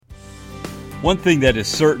One thing that is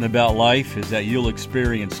certain about life is that you'll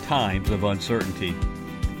experience times of uncertainty.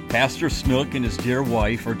 Pastor Snook and his dear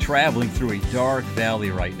wife are traveling through a dark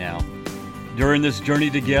valley right now. During this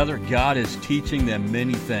journey together, God is teaching them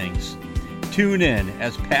many things. Tune in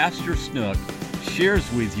as Pastor Snook shares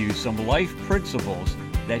with you some life principles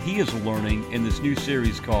that he is learning in this new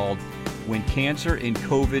series called When Cancer and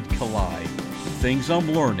COVID Collide, Things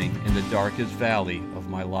I'm Learning in the Darkest Valley of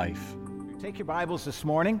My Life. Take your Bibles this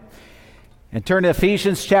morning and turn to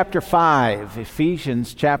Ephesians chapter 5.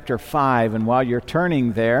 Ephesians chapter 5. And while you're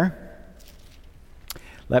turning there,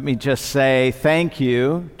 let me just say thank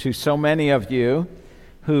you to so many of you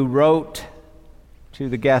who wrote to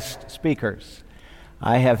the guest speakers.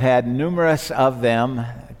 I have had numerous of them.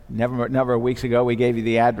 A number of weeks ago, we gave you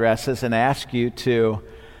the addresses and asked you to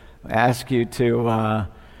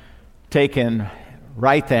take and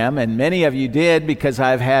write them, and many of you did, because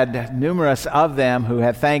I've had numerous of them who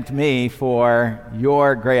have thanked me for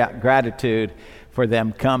your gratitude for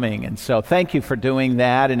them coming. And so thank you for doing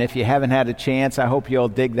that. And if you haven't had a chance, I hope you'll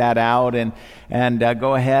dig that out and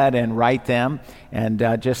go ahead and write them and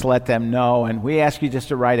just let them know. And we ask you just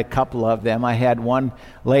to write a couple of them. I had one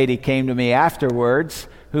lady came to me afterwards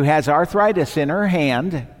who has arthritis in her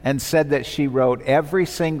hand and said that she wrote every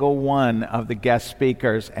single one of the guest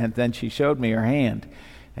speakers, and then she showed me her hand.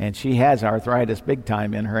 And she has arthritis big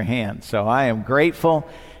time in her hand. So I am grateful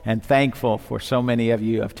and thankful for so many of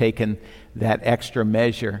you who have taken that extra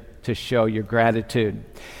measure to show your gratitude.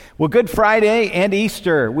 Well, Good Friday and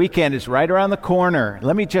Easter weekend is right around the corner.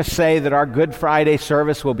 Let me just say that our Good Friday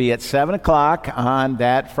service will be at 7 o'clock on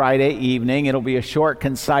that Friday evening. It'll be a short,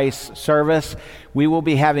 concise service. We will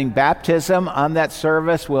be having baptism on that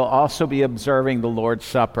service. We'll also be observing the Lord's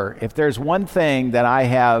Supper. If there's one thing that I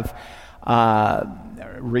have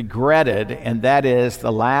regretted, and that is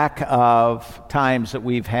the lack of times that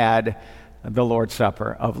we've had the Lord's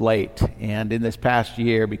Supper of late, and in this past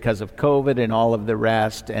year because of COVID and all of the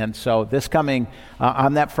rest. And so this coming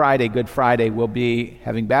on that Friday, Good Friday, we'll be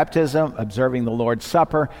having baptism, observing the Lord's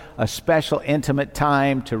Supper, a special intimate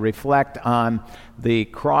time to reflect on the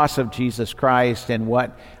cross of Jesus Christ and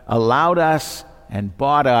what allowed us and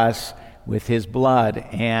bought us with his blood.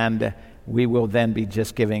 And we will then be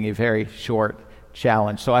just giving a very short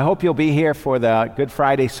challenge. So I hope you'll be here for the Good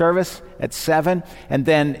Friday service at 7. And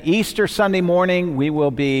then Easter Sunday morning, we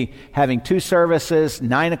will be having two services,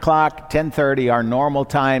 9 o'clock, 10:30, our normal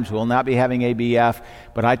times. We'll not be having ABF,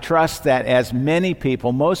 but I trust that as many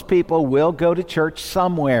people, most people will go to church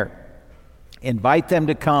somewhere. Invite them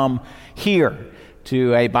to come here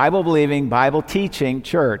to a Bible-believing, Bible-teaching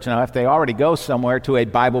church. Now, if they already go somewhere to a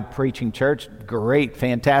Bible-preaching church, great,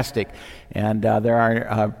 fantastic. And there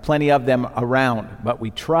are plenty of them around. But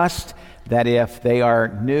we trust that if they are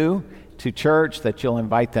new to church, that you'll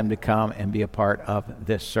invite them to come and be a part of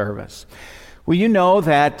this service. Well, you know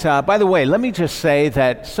that, by the way, let me just say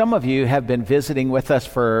that some of you have been visiting with us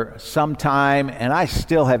for some time, and I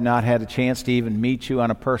still have not had a chance to even meet you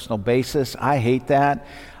on a personal basis. I hate that.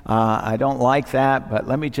 I don't like that, but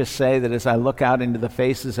let me just say that as I look out into the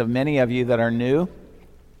faces of many of you that are new,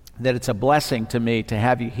 that it's a blessing to me to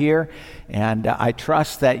have you here, and I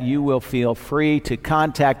trust that you will feel free to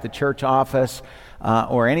contact the church office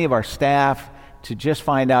or any of our staff to just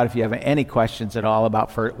find out if you have any questions at all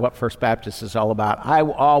about what First Baptist is all about. I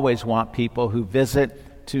always want people who visit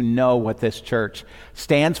to know what this church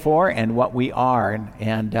stands for and what we are,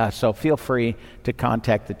 and so feel free to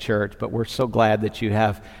contact the church, but we're so glad that you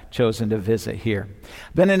have chosen to visit here.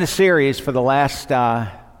 Been in a series for the last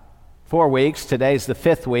 4 weeks. Today's the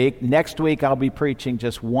 5th week. Next week I'll be preaching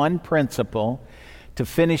just one principle to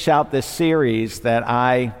finish out this series that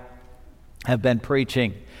I have been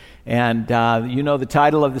preaching. And you know the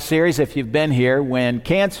title of the series if you've been here, When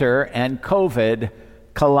Cancer and COVID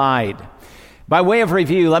Collide. By way of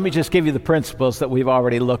review, let me just give you the principles that we've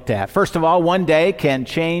already looked at. First of all, one day can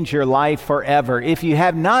change your life forever. If you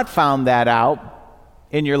have not found that out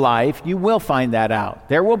in your life, you will find that out.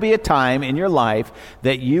 There will be a time in your life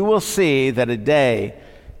that you will see that a day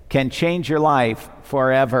can change your life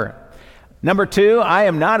forever. Number 2, I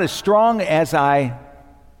am not as strong as I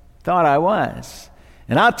thought I was.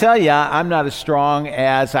 And I'll tell you, I'm not as strong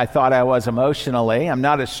as I thought I was emotionally. I'm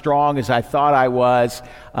not as strong as I thought I was,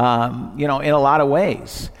 in a lot of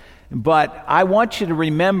ways. But I want you to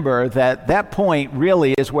remember that that point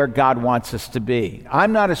really is where God wants us to be.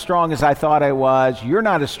 I'm not as strong as I thought I was. You're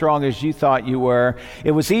not as strong as you thought you were.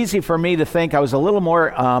 It was easy for me to think I was a little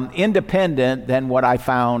more independent than what I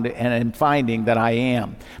found and am finding that I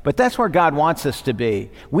am. But that's where God wants us to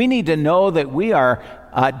be. We need to know that we are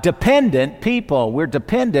dependent people. We're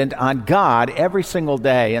dependent on God every single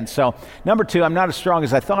day. And so, number 2, I'm not as strong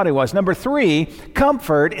as I thought I was. Number 3,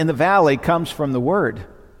 comfort in the valley comes from the Word.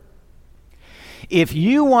 If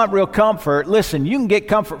you want real comfort, listen, you can get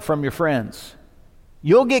comfort from your friends.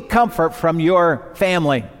 You'll get comfort from your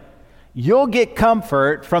family. You'll get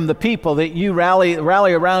comfort from the people that you rally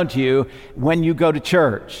around you when you go to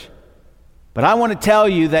church. But I want to tell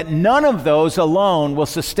you that none of those alone will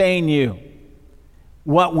sustain you.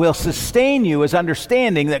 What will sustain you is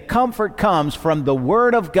understanding that comfort comes from the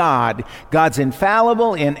Word of God, God's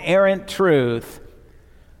infallible, inerrant truth,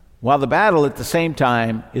 while the battle at the same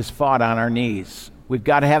time is fought on our knees. We've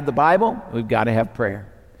got to have the Bible. We've got to have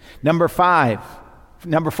prayer. Number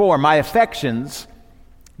 4, my affections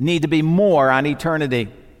need to be more on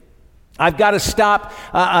eternity. I've got to stop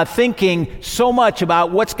thinking so much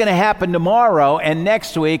about what's going to happen tomorrow and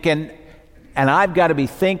next week, and I've got to be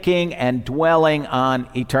thinking and dwelling on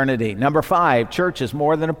eternity. Number 5, church is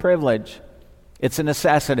more than a privilege. It's a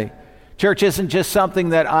necessity. Church isn't just something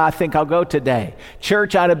that I think I'll go today.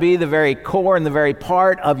 Church ought to be the very core and the very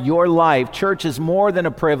part of your life. Church is more than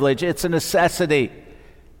a privilege. It's a necessity.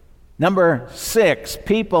 Number 6,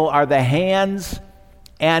 people are the hands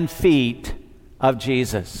and feet of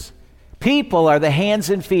Jesus. People are the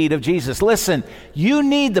hands and feet of Jesus. Listen, you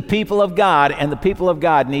need the people of God, and the people of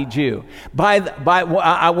God need you.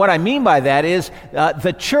 What I mean by that is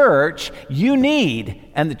the church you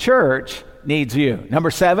need, and the church needs you.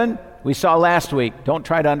 Number 7, we saw last week, don't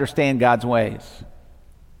try to understand God's ways,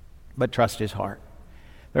 but trust His heart.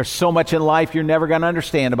 There's so much in life you're never going to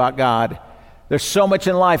understand about God. There's so much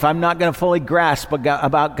in life I'm not going to fully grasp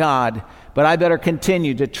about God, but I better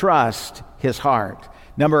continue to trust His heart.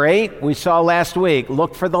 Number 8, we saw last week,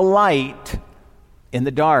 look for the light in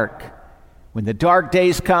the dark. When the dark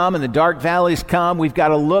days come and the dark valleys come, we've got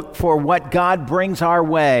to look for what God brings our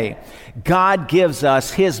way. God gives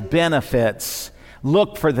us His benefits.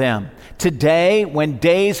 Look for them. Today, when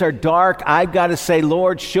days are dark, I've got to say,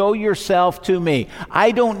 Lord, show yourself to me.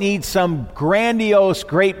 I don't need some grandiose,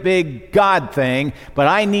 great big God thing, but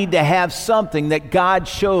I need to have something that God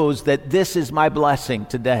shows that this is my blessing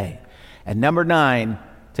today. And number 9,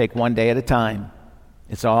 take one day at a time.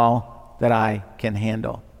 It's all that I can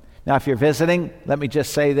handle. Now, if you're visiting, let me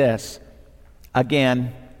just say this.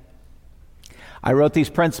 Again, I wrote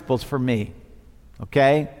these principles for me,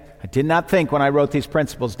 okay? I did not think when I wrote these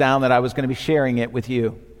principles down that I was going to be sharing it with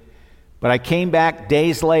you. But I came back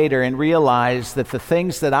days later and realized that the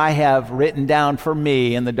things that I have written down for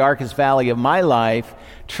me in the darkest valley of my life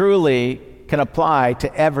truly can apply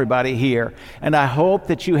to everybody here. And I hope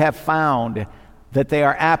that you have found that they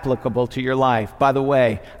are applicable to your life. By the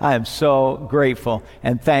way, I am so grateful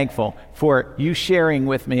and thankful for you sharing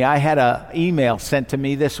with me. I had an email sent to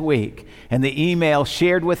me this week, and the email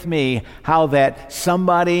shared with me how that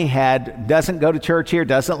somebody doesn't go to church here,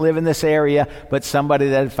 doesn't live in this area, but somebody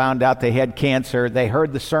that had found out they had cancer. They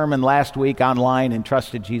heard the sermon last week online and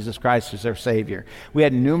trusted Jesus Christ as their Savior. We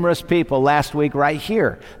had numerous people last week right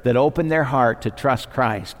here that opened their heart to trust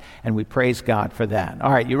Christ, and we praise God for that.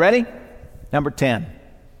 All right, you ready? Number 10,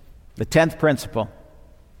 the 10th principle.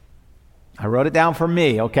 I wrote it down for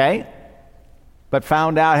me, okay? But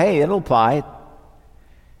found out, hey, it'll apply.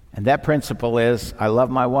 And that principle is, I love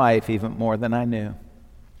my wife even more than I knew.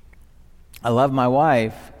 I love my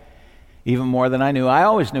wife even more than I knew. I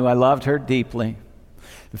always knew I loved her deeply.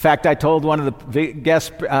 In fact, I told one of the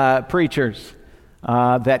guest preachers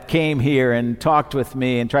that came here and talked with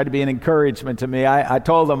me and tried to be an encouragement to me. I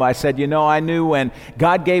told them, I said, I knew when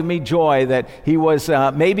God gave me joy that He was,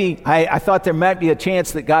 I thought there might be a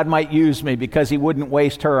chance that God might use me because He wouldn't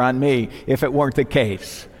waste her on me if it weren't the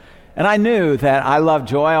case. And I knew that I love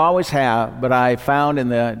joy, I always have, but I found in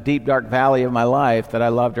the deep, dark valley of my life that I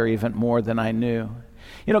loved her even more than I knew.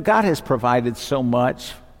 God has provided so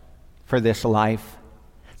much for this life.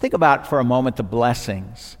 Think about for a moment the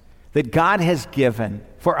blessings that God has given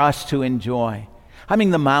for us to enjoy. I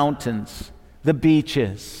mean, the mountains, the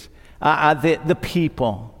beaches, the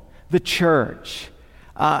people, the church,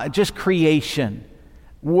 just creation,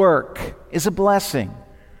 work is a blessing.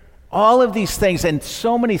 All of these things and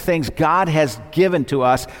so many things God has given to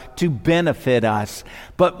us to benefit us.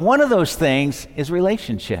 But one of those things is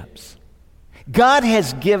relationships. God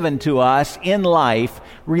has given to us in life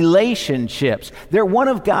relationships. They're one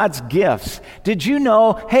of God's gifts. Did you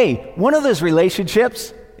know, hey, one of those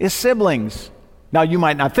relationships is siblings? Now, you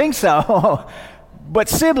might not think so, but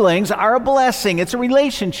siblings are a blessing. It's a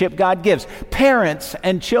relationship God gives. Parents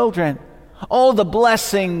and children. Oh, the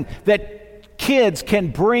blessing that kids can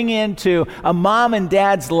bring into a mom and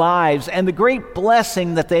dad's lives and the great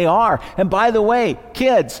blessing that they are. And by the way,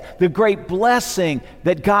 kids, the great blessing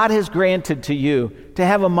that God has granted to you to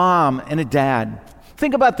have a mom and a dad.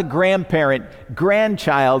 Think about the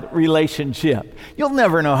grandparent-grandchild relationship. You'll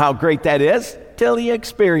never know how great that is till you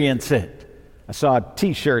experience it. I saw a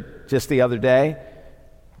t-shirt just the other day.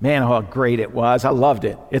 Man, how great it was. I loved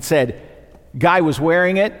it. It said, guy was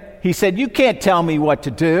wearing it. He said, "You can't tell me what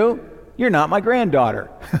to do. You're not my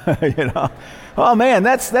granddaughter." Oh man,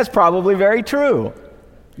 that's probably very true.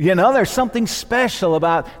 There's something special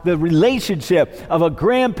about the relationship of a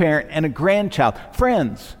grandparent and a grandchild.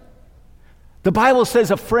 Friends, the Bible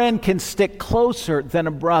says a friend can stick closer than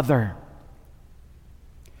a brother.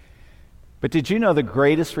 But did you know the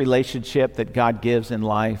greatest relationship that God gives in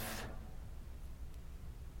life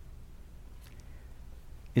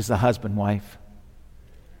is the husband-wife?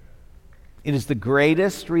 It is the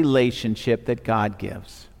greatest relationship that God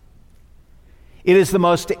gives. It is the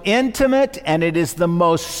most intimate and it is the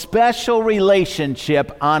most special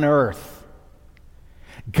relationship on earth.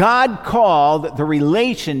 God called the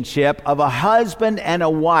relationship of a husband and a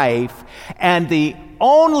wife, and the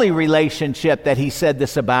only relationship that he said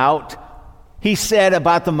this about, he said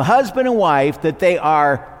about the husband and wife that they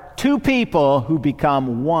are two people who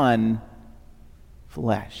become one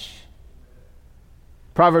flesh.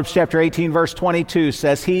 Proverbs chapter 18, verse 22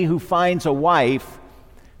 says, "He who finds a wife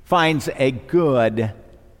finds a good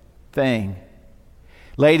thing."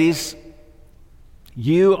 Ladies,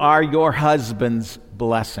 you are your husband's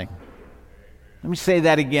blessing. Let me say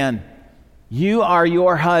that again. You are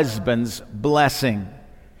your husband's blessing.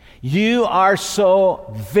 You are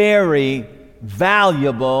so very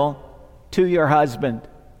valuable to your husband.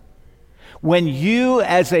 When you,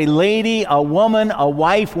 as a lady, a woman, a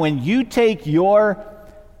wife, when you take your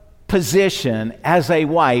position as a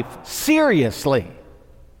wife seriously,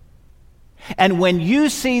 and when you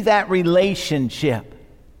see that relationship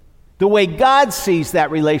the way God sees that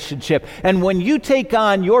relationship, and when you take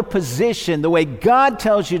on your position the way God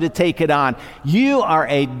tells you to take it on, you are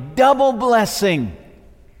a double blessing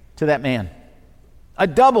to that man. A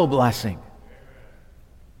double blessing.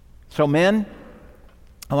 So men,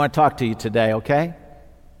 I want to talk to you today, okay?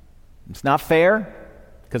 It's not fair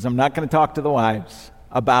because I'm not going to talk to the wives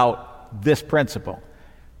about this principle.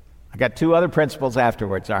 I got two other principles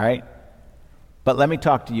afterwards, all right? But let me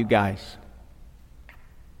talk to you guys.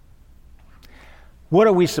 What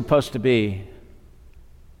are we supposed to be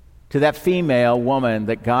to that female woman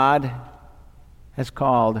that God has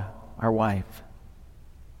called our wife?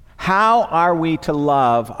 How are we to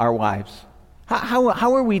love our wives?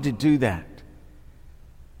 How are we to do that?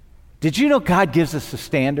 Did you know God gives us a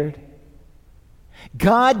standard?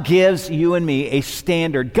 God gives you and me a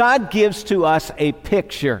standard. God gives to us a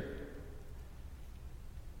picture.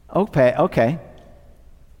 Okay.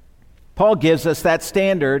 Paul gives us that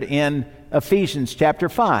standard in Ephesians chapter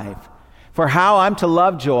 5. For how I'm to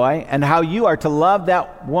love joy and how you are to love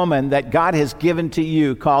that woman that God has given to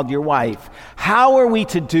you called your wife. How are we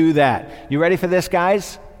to do that? You ready for this,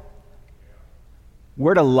 guys?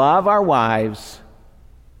 We're to love our wives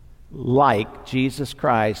like Jesus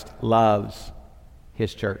Christ loves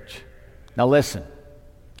his church. Now listen,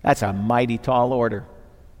 that's a mighty tall order.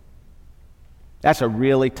 That's a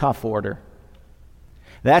really tough order.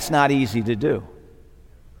 That's not easy to do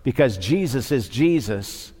because Jesus is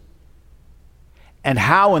Jesus. And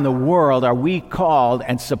how in the world are we called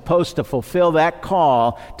and supposed to fulfill that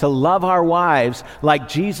call to love our wives like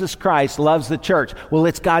Jesus Christ loves the church? Well,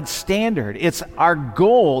 it's God's standard. It's our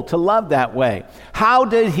goal to love that way. How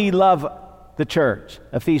did he love the church?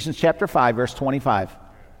 Ephesians chapter 5, verse 25.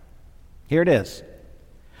 Here it is.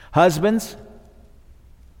 Husbands,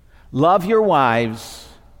 love your wives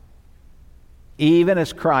even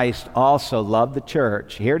as Christ also loved the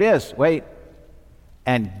church. Here it is. Wait.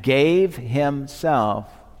 And gave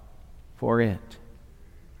himself for it.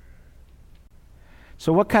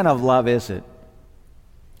 So what kind of love is it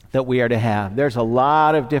that we are to have? There's a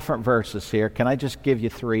lot of different verses here. Can I just give you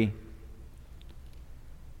three?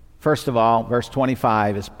 First of all, verse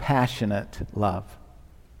 25 is passionate love.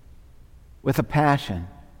 With a passion.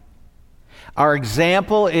 Our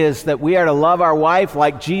example is that we are to love our wife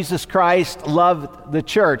like Jesus Christ loved the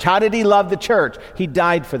church. How did he love the church? He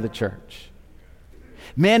died for the church.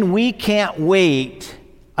 Men, we can't wait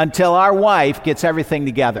until our wife gets everything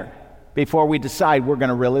together before we decide we're going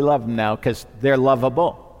to really love them now because they're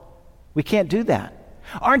lovable. We can't do that.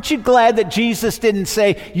 Aren't you glad that Jesus didn't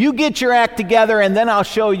say, you get your act together and then I'll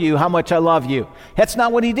show you how much I love you? That's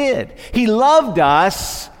not what he did. He loved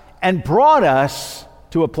us and brought us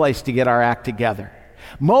to a place to get our act together.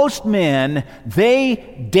 Most men, they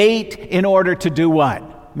date in order to do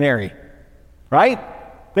what? Marry. Right?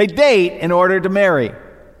 They date in order to marry.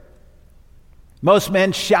 Most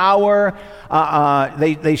men shower,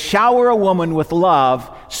 they shower a woman with love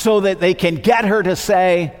so that they can get her to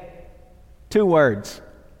say 2 words,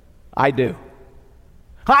 I do.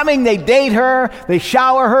 I mean, they date her, they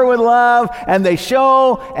shower her with love, and they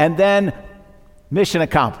show, and then mission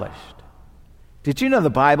accomplished. Did you know the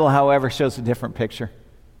Bible, however, shows a different picture?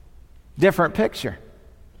 Different picture.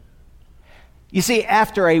 You see,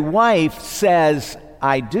 after a wife says,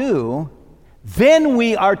 I do, then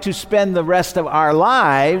we are to spend the rest of our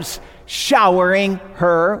lives showering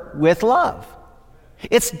her with love.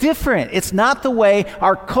 It's different. It's not the way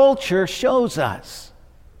our culture shows us.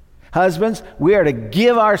 Husbands, we are to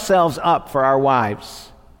give ourselves up for our wives.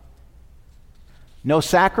 No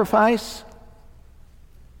sacrifice,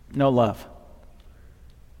 no love.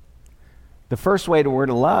 The first way to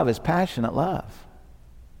love is passionate love.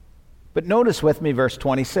 But notice with me verse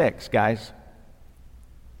 26, guys.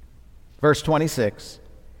 Verse 26.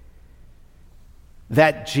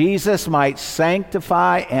 That Jesus might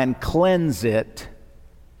sanctify and cleanse it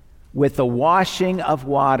with the washing of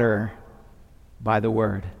water by the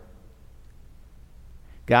word.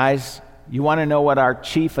 Guys, you want to know what our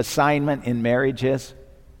chief assignment in marriage is?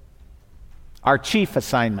 Our chief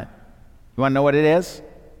assignment. You want to know what it is?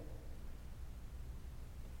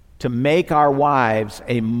 To make our wives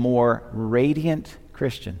a more radiant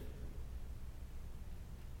Christian.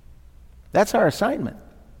 That's our assignment.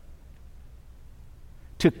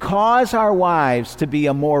 To cause our wives to be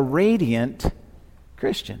a more radiant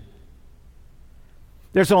Christian.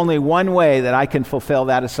 There's only one way that I can fulfill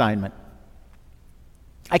that assignment.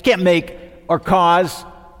 I can't make or cause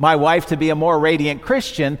my wife to be a more radiant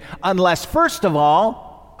Christian unless, first of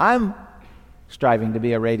all, I'm striving to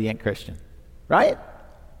be a radiant Christian. Right?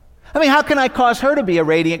 I mean, how can I cause her to be a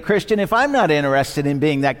radiant Christian if I'm not interested in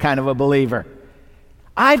being that kind of a believer?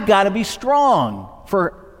 I've got to be strong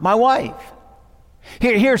for my wife.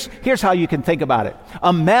 Here's how you can think about it.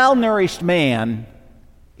 A malnourished man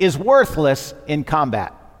is worthless in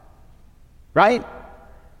combat. Right?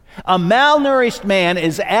 A malnourished man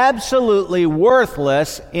is absolutely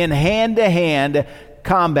worthless in hand-to-hand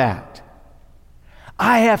combat.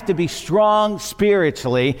 I have to be strong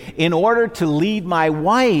spiritually in order to lead my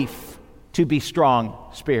wife to be strong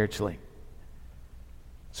spiritually.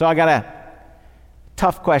 So I got a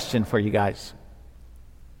tough question for you guys.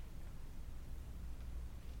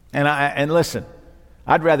 And listen,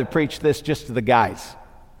 I'd rather preach this just to the guys.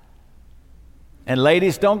 And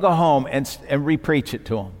ladies, don't go home and re-preach it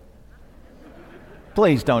to them.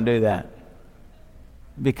 Please don't do that.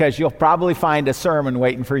 Because you'll probably find a sermon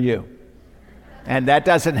waiting for you. And that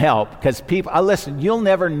doesn't help, because people, listen, you'll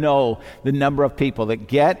never know the number of people that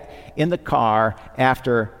get in the car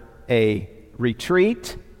after a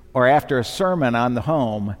retreat or after a sermon on the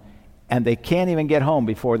home, and they can't even get home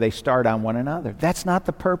before they start on one another. That's not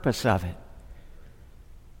the purpose of it.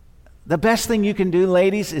 The best thing you can do,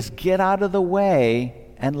 ladies, is get out of the way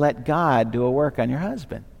and let God do a work on your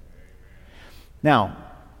husband. Now,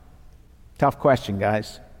 tough question,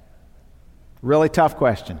 guys. Really tough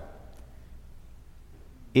question.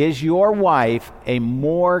 Is your wife a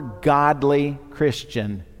more godly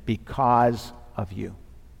Christian because of you?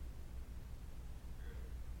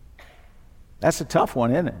 That's a tough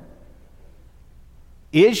one, isn't it?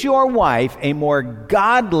 Is your wife a more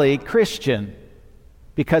godly Christian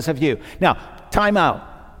because of you? Now, time out.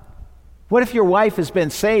 What if your wife has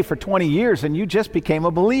been saved for 20 years and you just became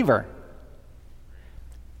a believer?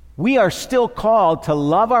 We are still called to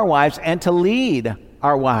love our wives and to lead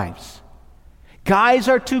our wives. Guys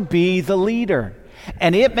are to be the leader.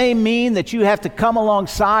 And it may mean that you have to come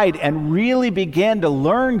alongside and really begin to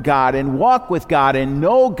learn God and walk with God and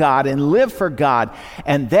know God and live for God.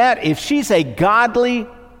 And that, if she's a godly,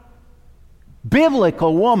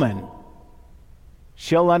 biblical woman,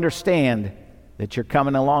 she'll understand that you're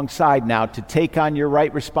coming alongside now to take on your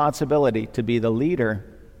right responsibility to be the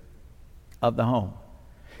leader of the home.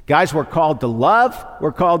 Guys, we're called to love,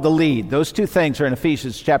 we're called to lead. Those two things are in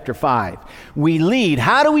Ephesians chapter 5. We lead.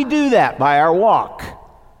 How do we do that? By our walk.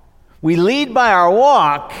 We lead by our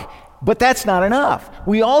walk, but that's not enough.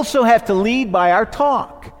 We also have to lead by our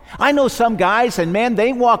talk. I know some guys, and man,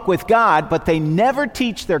 they walk with God, but they never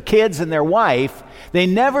teach their kids and their wife. They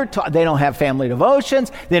don't have family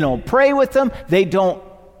devotions. They don't pray with them.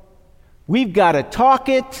 We've got to talk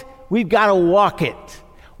it. We've got to walk it.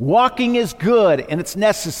 Walking is good and it's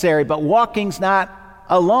necessary, but walking's not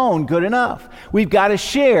alone good enough. We've got to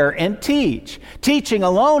share and teach. Teaching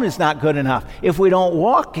alone is not good enough if we don't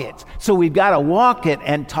walk it. So we've got to walk it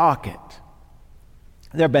and talk it.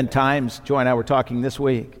 There have been times, Joy and I were talking this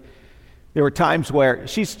week, there were times where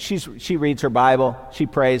she reads her Bible, she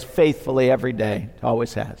prays faithfully every day,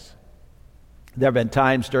 always has. There have been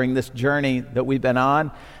times during this journey that we've been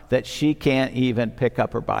on that she can't even pick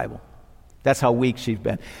up her Bible. That's how weak she's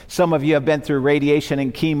been. Some of you have been through radiation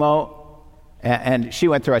and chemo, and she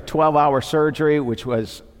went through a 12-hour surgery, which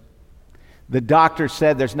was, the doctor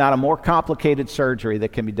said there's not a more complicated surgery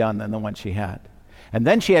that can be done than the one she had. And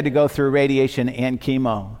then she had to go through radiation and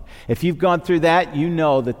chemo. If you've gone through that, you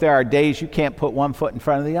know that there are days you can't put one foot in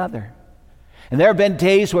front of the other. And there have been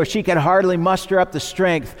days where she could hardly muster up the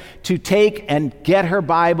strength to take and get her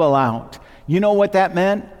Bible out. You know what that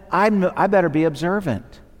meant? I better be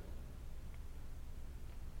observant.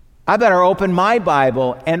 I better open my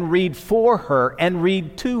Bible and read for her and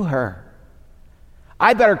read to her.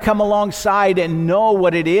 I better come alongside and know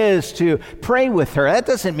what it is to pray with her. That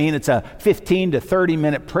doesn't mean it's a 15 to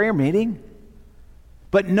 30-minute prayer meeting.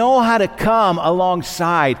 But know how to come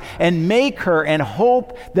alongside and make her and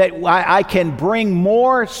hope that I can bring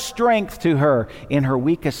more strength to her in her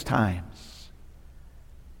weakest times.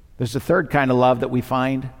 There's a third kind of love that we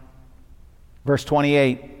find. Verse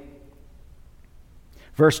 28.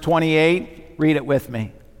 Verse 28, read it with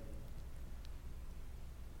me.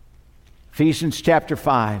 Ephesians chapter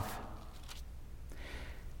 5.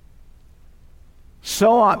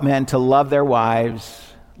 So ought men to love their wives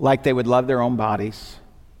like they would love their own bodies.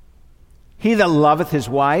 He that loveth his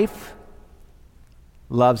wife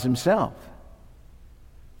loves himself.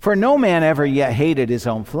 For no man ever yet hated his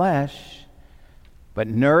own flesh, but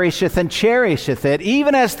nourisheth and cherisheth it,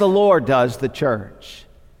 even as the Lord does the church.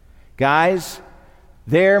 Guys,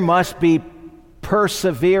 there must be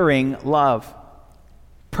persevering love.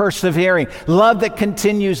 Persevering. Love that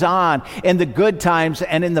continues on in the good times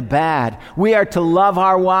and in the bad. We are to love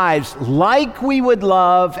our wives like we would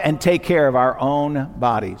love and take care of our own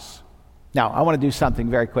bodies. Now, I want to do something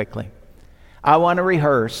very quickly. I want to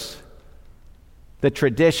rehearse the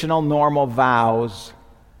traditional, normal vows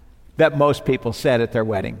that most people said at their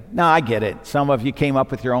wedding. Now, I get it. Some of you came up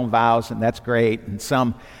with your own vows, and that's great. And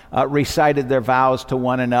some recited their vows to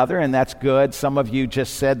one another, and that's good. Some of you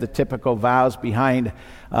just said the typical vows behind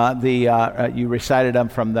you recited them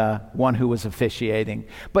from the one who was officiating.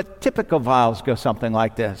 But typical vows go something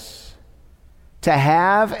like this. To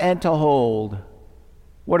have and to hold.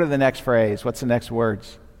 What are the next phrase? What's the next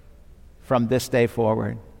words? From this day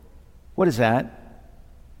forward. What is that?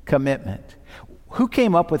 Commitment. Who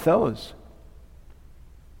came up with those?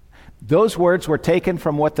 Those words were taken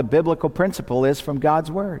from what the biblical principle is from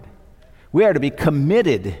God's Word. We are to be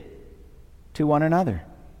committed to one another.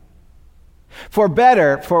 For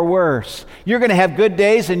better, for worse. You're going to have good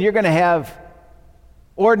days and you're going to have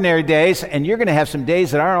ordinary days, and you're going to have some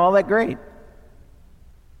days that aren't all that great.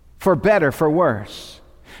 For better, for worse.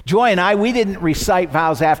 Joy and I, we didn't recite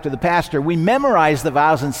vows after the pastor. We memorized the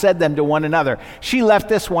vows and said them to one another. She left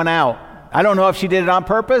this one out. I don't know if she did it on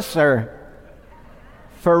purpose or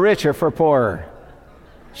for rich or for poorer.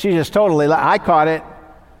 She just totally, I caught it.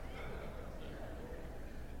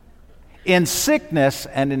 In sickness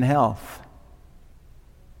and in health.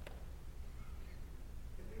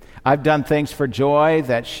 I've done things for Joy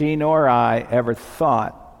that she nor I ever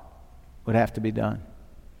thought would have to be done.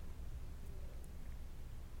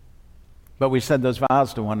 But we said those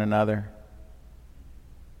vows to one another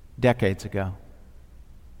decades ago.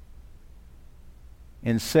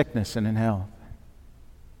 In sickness and in health.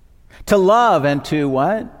 To love and to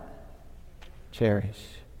what? Cherish.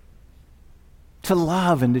 To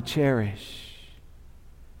love and to cherish.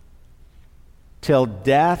 Till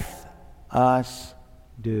death us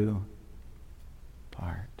do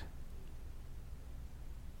part.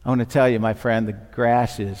 I want to tell you, my friend, the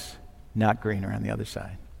grass is not greener on the other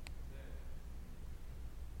side.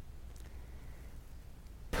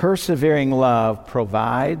 Persevering love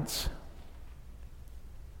provides,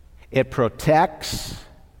 it protects,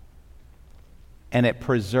 and it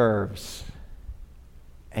preserves.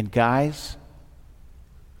 And guys,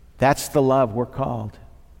 that's the love we're called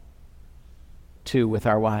to with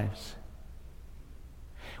our wives.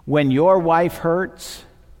 When your wife hurts,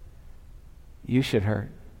 you should hurt.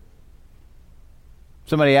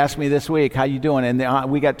 Somebody asked me this week, how you doing?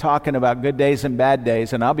 And we got talking about good days and bad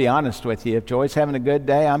days. And I'll be honest with you, if Joy's having a good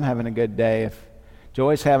day, I'm having a good day. If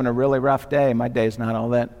Joy's having a really rough day, my day's not all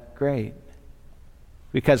that great.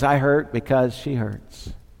 Because I hurt, because she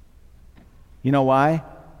hurts. You know why?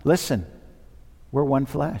 Listen, we're one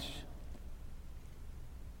flesh.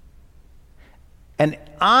 And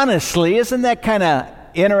honestly, isn't that kind of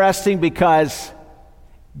interesting? Because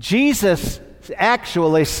Jesus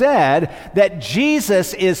actually said that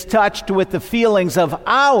Jesus is touched with the feelings of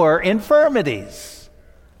our infirmities.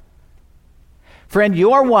 Friend,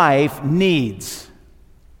 your wife needs,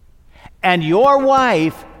 and your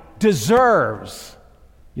wife deserves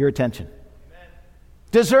your attention.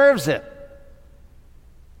 Deserves it.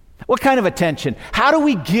 What kind of attention? How do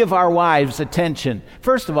we give our wives attention?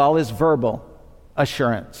 First of all is verbal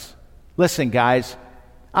assurance. Listen, guys,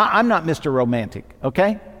 I'm not Mr. Romantic,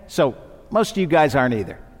 okay? So most of you guys aren't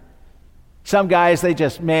either. Some guys,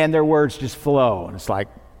 their words just flow. And it's like,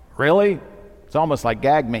 really? It's almost like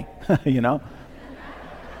gag me, you know?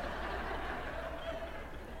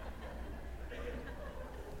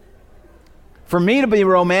 For me to be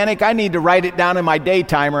romantic, I need to write it down in my day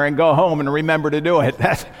timer and go home and remember to do it.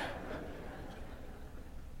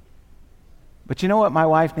 But you know what my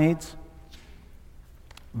wife needs?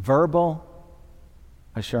 Verbal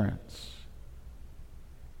assurance.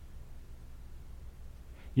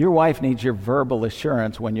 Your wife needs your verbal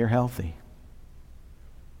assurance when you're healthy.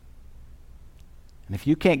 And if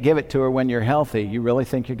you can't give it to her when you're healthy, you really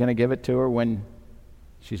think you're going to give it to her when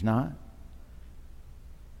she's not?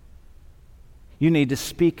 You need to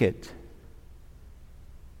speak it.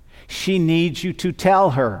 She needs you to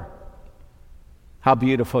tell her how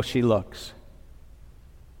beautiful she looks.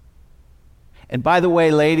 And by the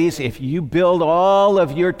way, ladies, if you build all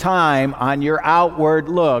of your time on your outward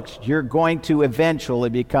looks, you're going to eventually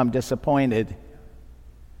become disappointed.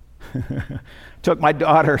 Took my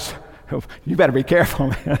daughters, you better be careful,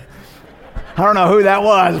 man. I don't know who that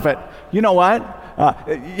was, but you know what?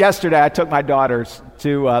 Yesterday I took my daughters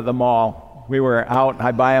to the mall. We were out, and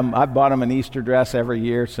I bought them an Easter dress every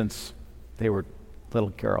year since they were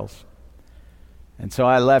little girls. And so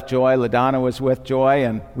I left Joy, LaDonna was with Joy,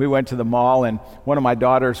 and we went to the mall, and one of my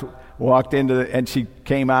daughters walked and she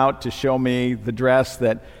came out to show me the dress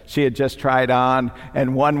that she had just tried on.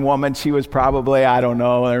 And one woman, she was probably, I don't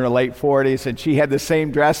know, in her late 40s, and she had the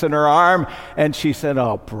same dress in her arm, and she said,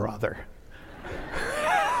 "Oh, brother."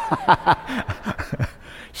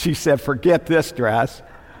 She said, "Forget this dress,"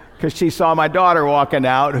 because she saw my daughter walking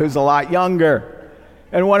out, who's a lot younger.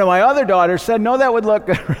 And one of my other daughters said, "No, that would look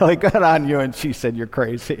really good on you." And she said, "You're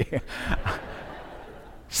crazy."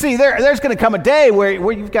 See, there's going to come a day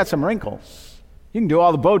where you've got some wrinkles. You can do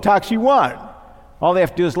all the Botox you want. All they have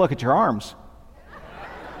to do is look at your arms.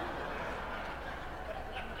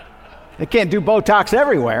 They can't do Botox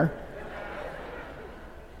everywhere.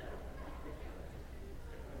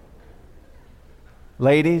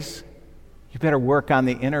 Ladies, you better work on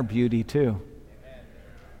the inner beauty too.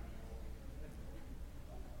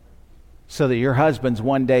 So that your husbands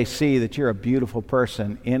one day see that you're a beautiful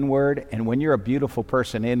person inward, and when you're a beautiful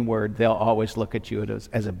person inward, they'll always look at you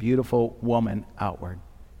as a beautiful woman outward.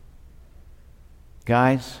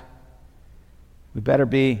 Guys, we better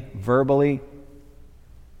be verbally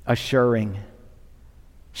assuring.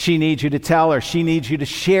 She needs you to tell her. She needs you to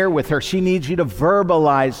share with her. She needs you to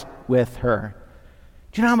verbalize with her.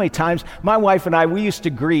 Do you know how many times my wife and I, we used to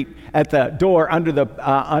greet at the door under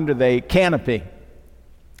the canopy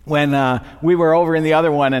when we were over in the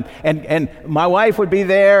other one, and my wife would be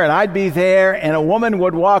there and I'd be there, and a woman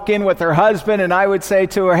would walk in with her husband, and I would say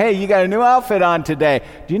to her, "Hey, you got a new outfit on today."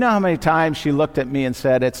 Do you know how many times she looked at me and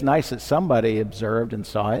said, "It's nice that somebody observed and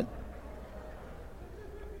saw it"?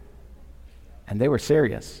 And they were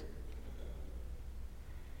serious.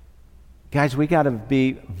 Guys, we got to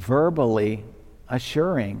be verbally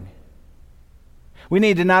assuring. We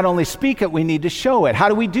need to not only speak it, we need to show it. How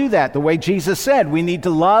do we do that? The way Jesus said, we need to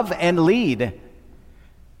love and lead.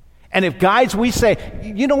 And if guys, we say,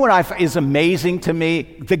 you know what is amazing to me?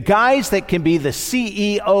 The guys that can be the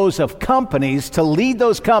CEOs of companies, to lead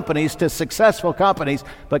those companies to successful companies,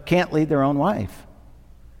 but can't lead their own wife.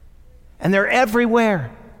 And they're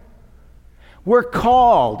everywhere. We're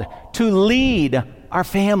called to lead our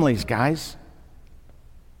families, guys.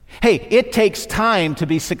 Hey, it takes time to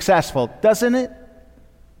be successful, doesn't it?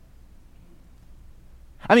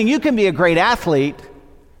 I mean, you can be a great athlete,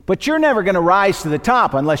 but you're never going to rise to the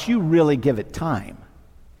top unless you really give it time.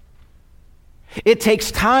 It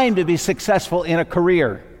takes time to be successful in a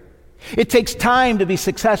career. It takes time to be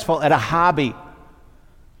successful at a hobby.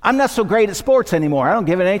 I'm not so great at sports anymore. I don't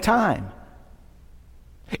give it any time.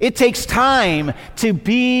 It takes time to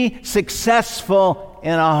be successful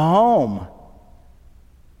in a home.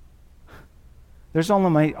 There's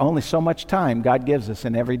only so much time God gives us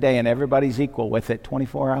in every day, and everybody's equal with it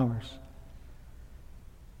 24 hours.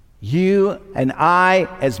 You and I,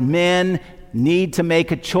 as men, need to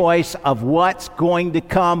make a choice of what's going to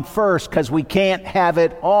come first, because we can't have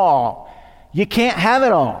it all. You can't have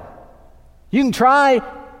it all. You can try,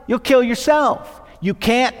 you'll kill yourself. You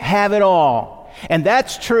can't have it all. And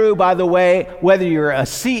that's true, by the way, whether you're a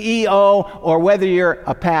CEO or whether you're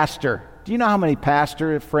a pastor. Do you know how many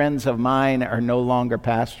pastor friends of mine are no longer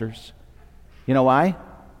pastors? You know why?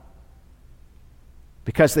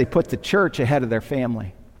 Because they put the church ahead of their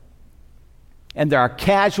family. And there are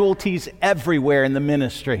casualties everywhere in the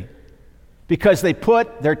ministry because they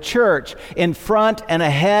put their church in front and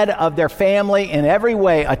ahead of their family in every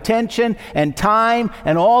way, attention and time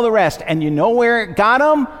and all the rest. And you know where it got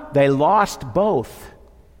them? They lost both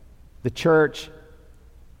the church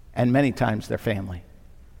and many times their family.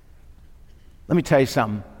 Let me tell you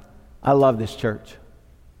something. I love this church.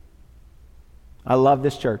 I love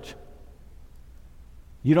this church.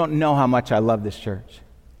 You don't know how much I love this church.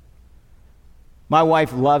 My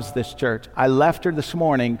wife loves this church. I left her this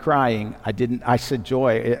morning crying. I said,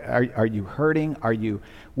 Joy, are you hurting?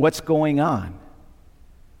 What's going on?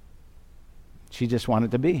 She just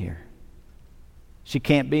wanted to be here. She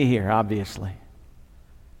can't be here, obviously.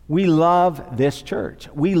 We love this church.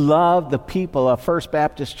 We love the people of First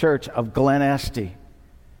Baptist Church of Glen Estee.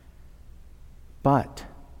 But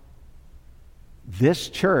this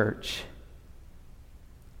church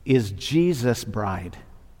is Jesus' bride.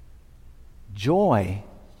 Joy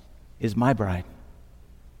is my bride.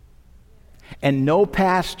 And no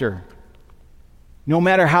pastor, no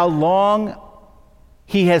matter how long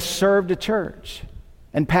he has served a church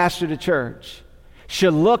and pastored a church,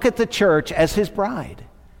 should look at the church as his bride.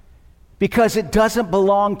 Because it doesn't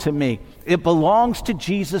belong to me. It belongs to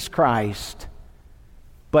Jesus Christ.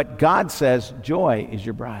 But God says, Joy is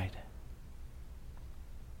your bride.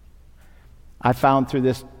 I found through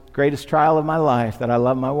this greatest trial of my life that I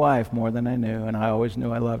love my wife more than I knew, and I always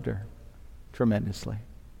knew I loved her tremendously.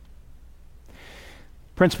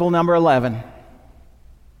 Principle number 11.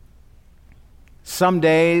 Some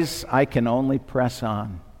days I can only press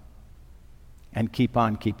on and keep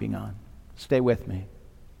on keeping on. Stay with me.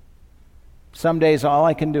 Some days all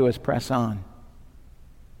I can do is press on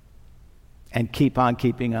and keep on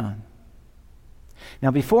keeping on.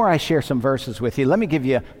 Now, before I share some verses with you, let me give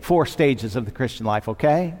you 4 stages of the Christian life,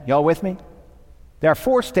 okay? Y'all with me? There are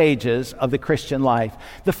 4 stages of the Christian life.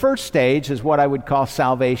 The first stage is what I would call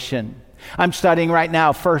salvation. I'm studying right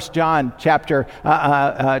now 1 John chapters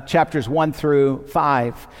 1 through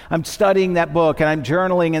 5. I'm studying that book, and I'm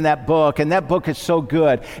journaling in that book, and that book is so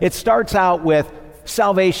good. It starts out with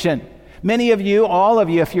salvation. Many of you, all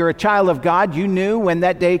of you, if you're a child of God, you knew when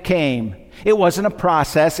that day came. It wasn't a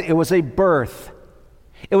process, it was a birth.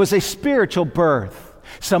 It was a spiritual birth.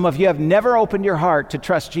 Some of you have never opened your heart to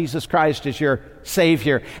trust Jesus Christ as your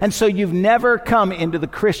Savior, and so you've never come into the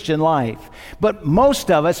Christian life. But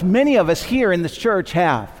most of us, many of us here in this church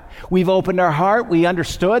have. We've opened our heart. We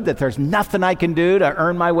understood that there's nothing I can do to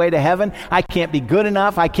earn my way to heaven. I can't be good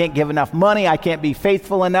enough. I can't give enough money. I can't be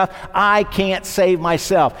faithful enough. I can't save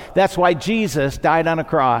myself. That's why Jesus died on a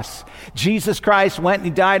cross. Jesus Christ went and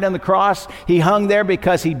he died on the cross. He hung there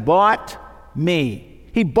because he bought me.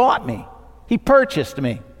 He bought me. He purchased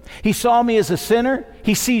me. He saw me as a sinner.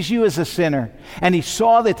 He sees you as a sinner. And he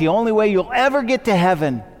saw that the only way you'll ever get to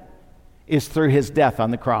heaven is through his death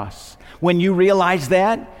on the cross. When you realize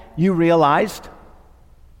that, you realized,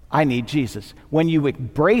 I need Jesus. When you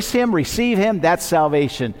embrace him, receive him, that's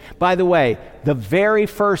salvation. By the way, the very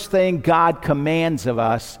first thing God commands of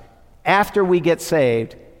us after we get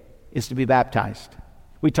saved is to be baptized.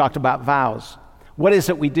 We talked about vows. What is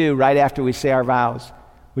it we do right after we say our vows?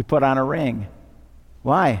 We put on a ring.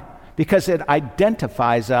 Why? Because it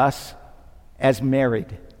identifies us as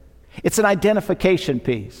married. It's an identification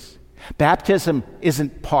piece. Baptism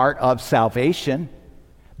isn't part of salvation.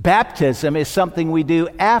 Baptism is something we do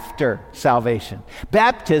after salvation.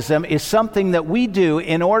 Baptism is something that we do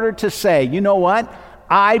in order to say, you know what?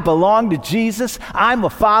 I belong to Jesus. I'm a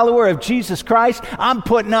follower of Jesus Christ. I'm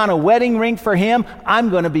putting on a wedding ring for him. I'm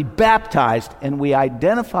going to be baptized. And we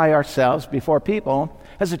identify ourselves before people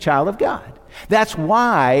as a child of God. That's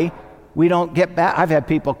why we don't get back. I've had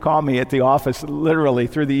people call me at the office literally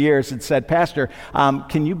through the years and said, Pastor,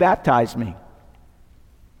 can you baptize me?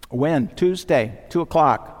 When? Tuesday,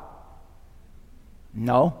 2:00.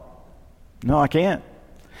 No, I can't.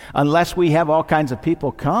 Unless we have all kinds of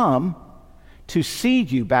people come to see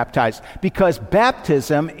you baptized. Because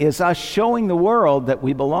baptism is us showing the world that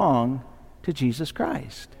we belong to Jesus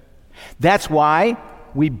Christ. That's why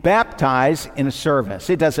we baptize in a service.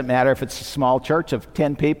 It doesn't matter if it's a small church of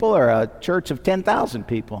 10 people or a church of 10,000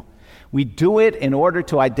 people. We do it in order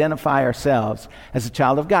to identify ourselves as a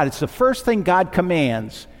child of God. It's the first thing God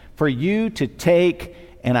commands, for you to take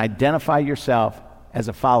and identify yourself as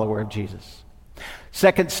a follower of Jesus.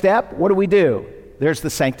 Second step, what do? There's the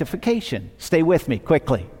sanctification. Stay with me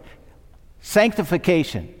quickly.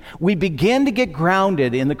 Sanctification. We begin to get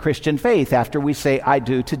grounded in the Christian faith after we say, I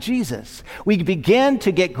do to Jesus. We begin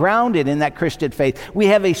to get grounded in that Christian faith. We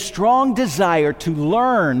have a strong desire to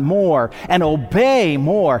learn more and obey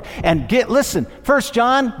more. And listen, 1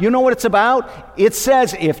 John, you know what it's about? It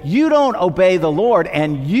says if you don't obey the Lord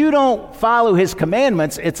and you don't follow His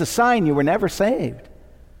commandments, it's a sign you were never saved.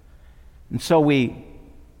 And so we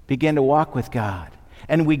begin to walk with God.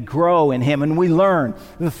 And we grow in Him and we learn.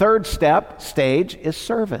 The third stage is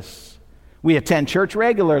service. We attend church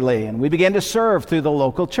regularly and we begin to serve through the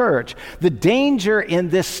local church. The danger in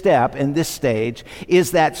this stage,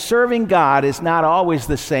 is that serving God is not always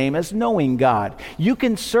the same as knowing God. You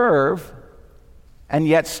can serve and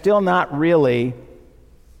yet still not really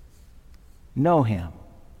know Him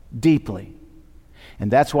deeply.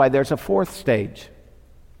 And that's why there's a fourth stage.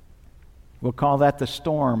 We'll call that the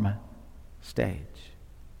storm stage.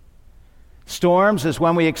 Storms is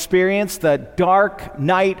when we experience the dark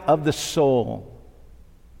night of the soul.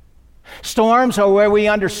 Storms are where we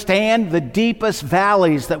understand the deepest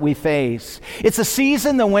valleys that we face. It's a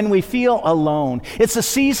season when we feel alone. It's a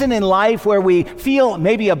season in life where we feel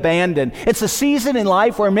maybe abandoned. It's a season in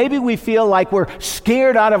life where maybe we feel like we're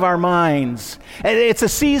scared out of our minds. It's a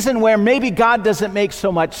season where maybe God doesn't make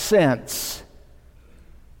so much sense.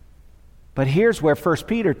 But here's where 1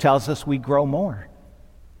 Peter tells us we grow more.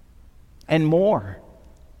 And more.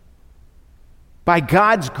 By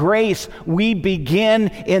God's grace, we begin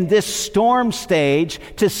in this storm stage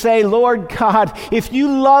to say, Lord God, if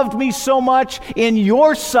you loved me so much in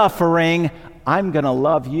your suffering, I'm going to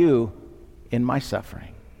love you in my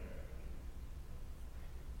suffering.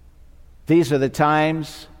 These are the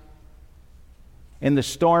times in the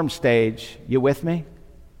storm stage, you with me?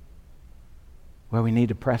 Where we need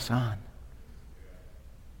to press on.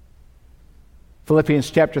 Philippians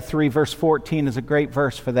chapter 3, verse 14 is a great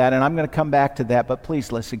verse for that, and I'm going to come back to that, but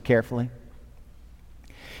please listen carefully.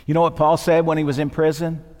 You know what Paul said when he was in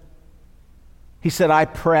prison? He said, I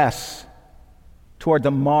press toward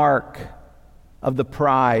the mark of the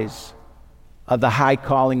prize of the high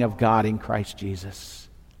calling of God in Christ Jesus.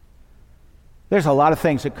 There's a lot of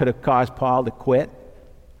things that could have caused Paul to quit.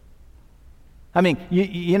 I mean,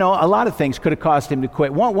 you know, a lot of things could have caused him to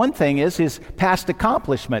quit. One thing is his past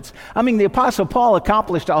accomplishments. I mean, the Apostle Paul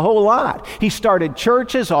accomplished a whole lot. He started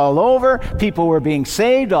churches all over. People were being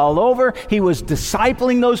saved all over. He was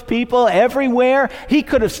discipling those people everywhere. He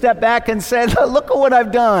could have stepped back and said, look at what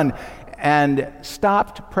I've done, and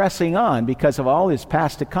stopped pressing on because of all his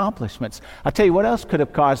past accomplishments. I'll tell you what else could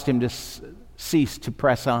have caused him to cease to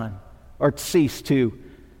press on, or cease to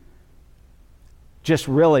just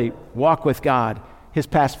really walk with God, his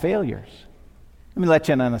past failures. Let me let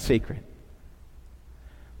you in on a secret.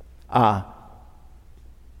 I've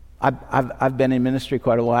been in ministry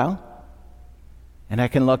quite a while, and I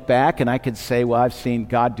can look back and I could say, well, I've seen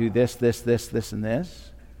God do this, and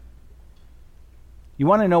this. You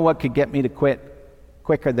want to know what could get me to quit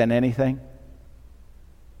quicker than anything?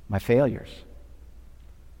 My failures.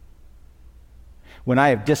 When I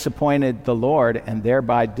have disappointed the Lord and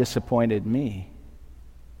thereby disappointed me.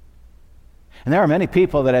 And there are many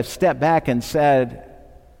people that have stepped back and said,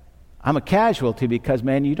 I'm a casualty because,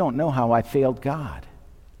 man, you don't know how I failed God.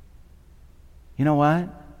 You know what?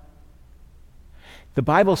 The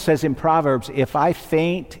Bible says in Proverbs, if I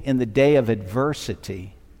faint in the day of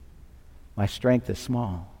adversity, my strength is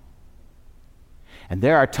small. And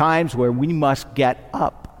there are times where we must get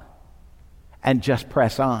up and just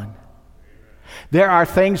press on. There are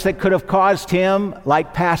things that could have caused him,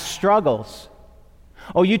 like past struggles.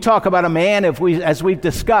 Oh, you talk about a man, as we've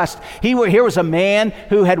discussed, here was a man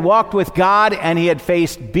who had walked with God and he had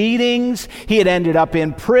faced beatings. He had ended up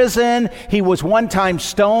in prison. He was one time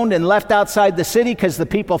stoned and left outside the city because the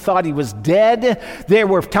people thought he was dead. There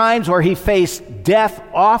were times where he faced death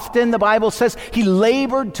often, the Bible says. He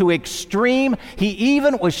labored to extreme. He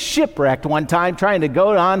even was shipwrecked one time trying to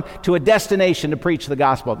go on to a destination to preach the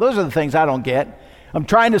gospel. Those are the things I don't get. I'm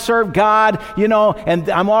trying to serve God, you know, and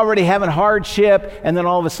I'm already having hardship, and then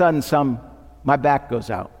all of a sudden my back goes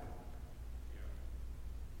out.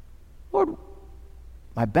 Lord,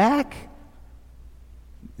 my back?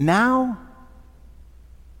 Now?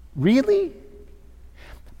 Really?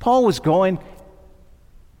 Paul was going,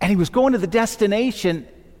 and he was going to the destination,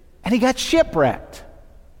 and he got shipwrecked.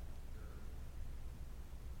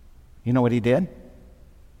 You know what he did?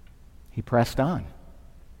 He pressed on.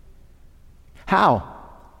 How?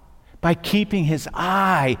 By keeping his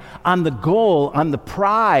eye on the goal, on the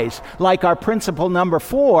prize, like our principle number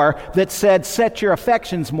 4 that said, set your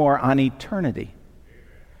affections more on eternity.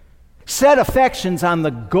 Set affections on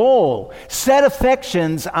the goal. Set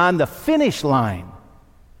affections on the finish line.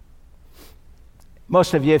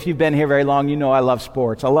 Most of you, if you've been here very long, you know I love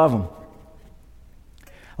sports. I love them.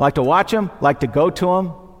 I like to watch them, like to go to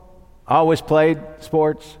them. Always played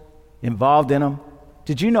sports, involved in them.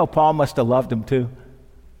 Did you know Paul must have loved them too?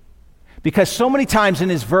 Because so many times in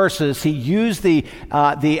his verses, he used the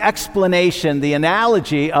explanation, the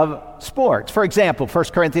analogy of sports. For example, 1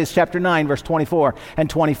 Corinthians chapter 9, verse 24 and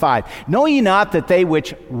 25. Know ye not that they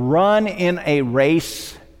which run in a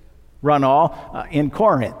race run all? In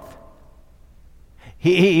Corinth.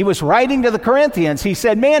 He was writing to the Corinthians. He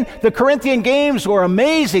said, man, the Corinthian games were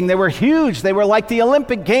amazing. They were huge. They were like the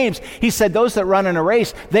Olympic Games. He said, those that run in a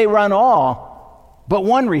race, they run all, but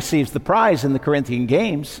one receives the prize in the Corinthian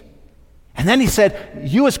games. And then he said,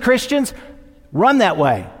 you as Christians, run that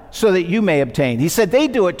way so that you may obtain. He said they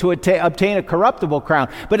do it to obtain a corruptible crown.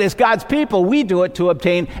 But as God's people, we do it to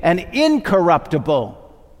obtain an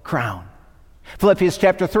incorruptible crown. Philippians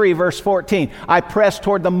chapter 3, verse 14. I press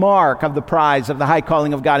toward the mark of the prize of the high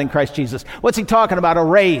calling of God in Christ Jesus. What's he talking about? A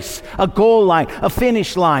race, a goal line, a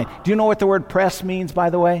finish line. Do you know what the word press means, by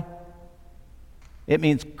the way? It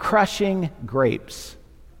means crushing grapes.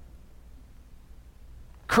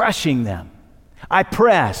 Crushing them. I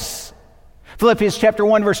press. Philippians chapter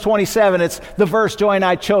 1, verse 27, it's the verse Joy and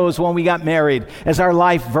I chose when we got married as our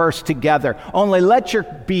life verse together. Only let your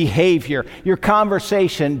behavior, your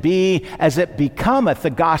conversation be as it becometh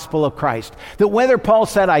the gospel of Christ. That whether Paul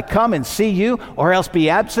said, I come and see you, or else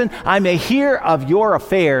be absent, I may hear of your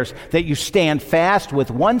affairs, that you stand fast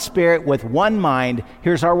with one spirit, with one mind.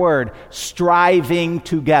 Here's our word, striving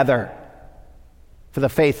together for the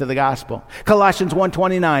faith of the gospel. Colossians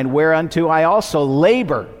 1:29, whereunto I also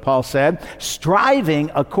labor, Paul said, striving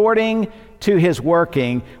according to his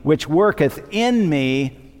working, which worketh in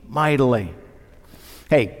me mightily.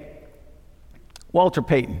 Hey, Walter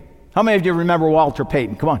Payton. How many of you remember Walter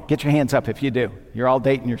Payton? Come on, get your hands up if you do. You're all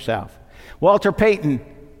dating yourself. Walter Payton,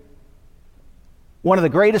 one of the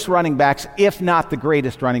greatest running backs, if not the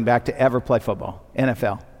greatest running back to ever play football,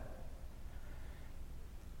 NFL.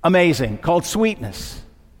 Amazing, called Sweetness.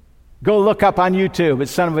 Go look up on YouTube at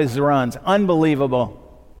some of his runs. Unbelievable.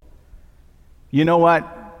 You know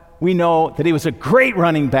what? We know that he was a great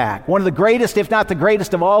running back. One of the greatest, if not the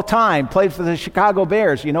greatest of all time. Played for the Chicago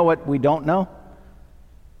Bears. You know what we don't know?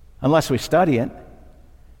 Unless we study it.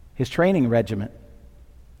 His training regimen.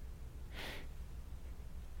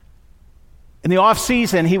 In the off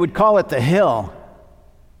season, he would call it the Hill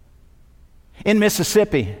in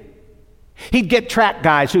Mississippi. He'd get track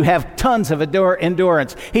guys who have tons of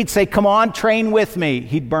endurance. He'd say, come on, train with me.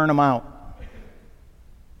 He'd burn them out.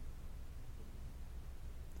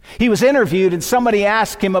 He was interviewed and somebody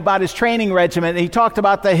asked him about his training regimen. And he talked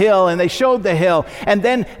about the hill and they showed the hill. And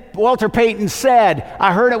then Walter Payton said,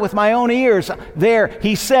 I heard it with my own ears there.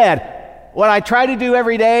 He said, what I try to do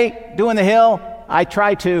every day doing the hill, I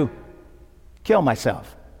try to kill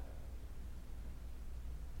myself.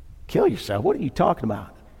 Kill yourself? What are you talking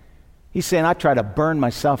about? He's saying, I try to burn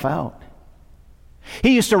myself out.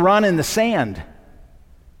 He used to run in the sand.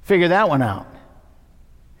 Figure that one out.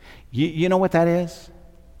 You know what that is?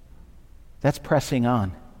 That's pressing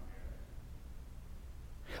on.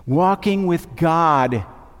 Walking with God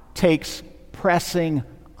takes pressing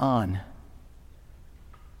on.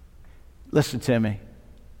 Listen to me.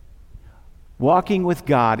 Walking with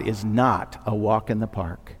God is not a walk in the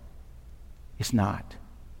park. It's not.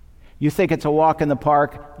 You think it's a walk in the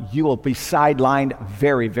park, you will be sidelined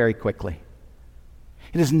very, very quickly.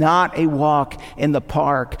 It is not a walk in the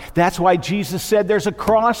park. That's why Jesus said there's a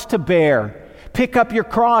cross to bear. Pick up your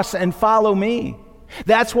cross and follow me.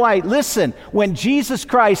 That's why, listen, when Jesus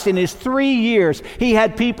Christ in his 3 years, he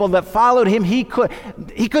had people that followed him, he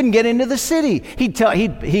couldn't get into the city.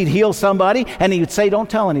 He'd heal somebody and he would say, don't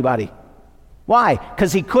tell anybody. Why?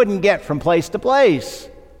 Because he couldn't get from place to place.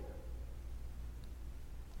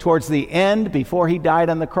 Towards the end, before he died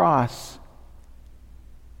on the cross,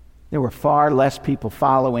 there were far less people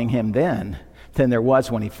following him then than there was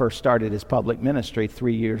when he first started his public ministry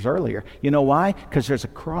 3 years earlier. You know why? Because there's a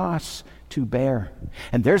cross to bear.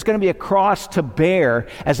 And there's going to be a cross to bear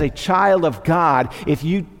as a child of God if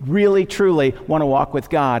you really, truly want to walk with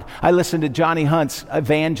God. I listened to Johnny Hunt's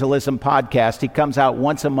evangelism podcast. He comes out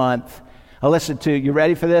once a month. I listened to, you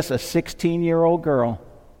ready for this? A 16-year-old girl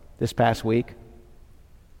this past week.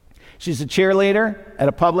 She's a cheerleader at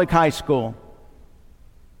a public high school.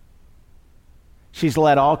 She's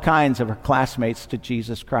led all kinds of her classmates to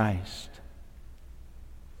Jesus Christ.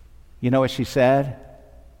 You know what she said?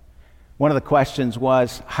 One of the questions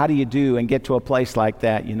was, how do you do and get to a place like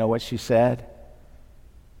that? You know what she said?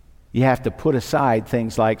 You have to put aside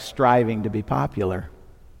things like striving to be popular.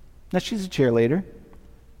 Now, she's a cheerleader.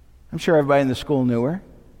 I'm sure everybody in the school knew her.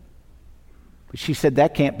 But she said,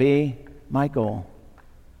 that can't be my goal.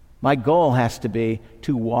 My goal has to be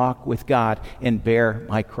to walk with God and bear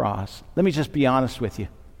my cross. Let me just be honest with you.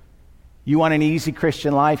 You want an easy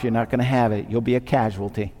Christian life, you're not going to have it. You'll be a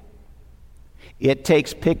casualty. It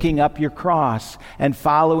takes picking up your cross and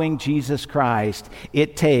following Jesus Christ.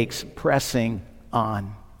 It takes pressing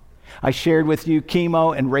on. I shared with you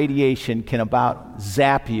chemo and radiation can about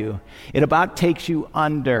zap you. It about takes you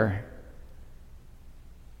under.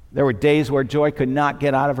 There were days where Joy could not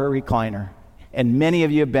get out of her recliner. And many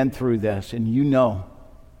of you have been through this, and you know.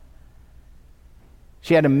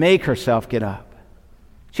 She had to make herself get up.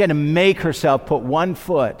 She had to make herself put one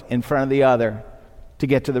foot in front of the other to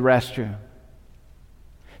get to the restroom.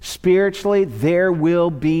 Spiritually, there will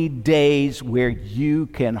be days where you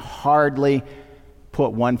can hardly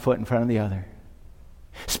put one foot in front of the other.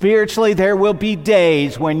 Spiritually, there will be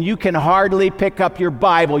days when you can hardly pick up your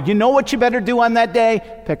Bible. You know what you better do on that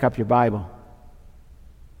day? Pick up your Bible.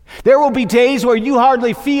 There will be days where you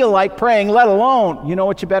hardly feel like praying, let alone, you know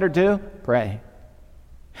what you better do? Pray.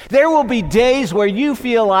 There will be days where you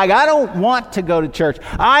feel like, I don't want to go to church.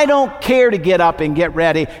 I don't care to get up and get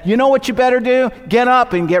ready. You know what you better do? Get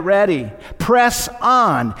up and get ready. Press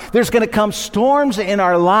on. There's going to come storms in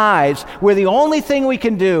our lives where the only thing we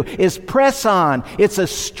can do is press on. It's a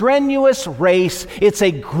strenuous race. It's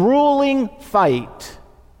a grueling fight.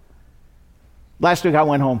 Last week I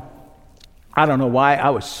went home. I don't know why. I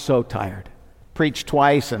was so tired. Preached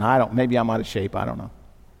twice, and maybe I'm out of shape. I don't know.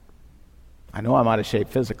 I know I'm out of shape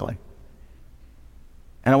physically.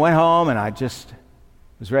 And I went home, and I just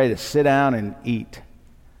was ready to sit down and eat.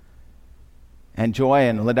 And Joy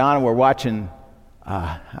and LaDonna were watching,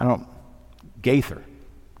 Gaither,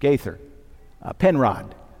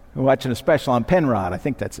 Penrod. We're watching a special on Penrod. I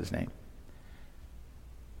think that's his name.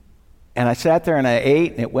 And I sat there, and I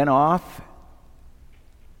ate, and it went off.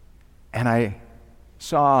 And I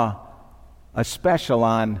saw a special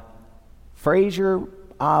on Frazier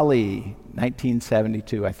Ali,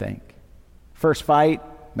 1972, I think. First fight,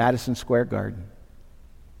 Madison Square Garden.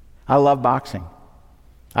 I love boxing.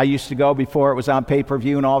 I used to go before it was on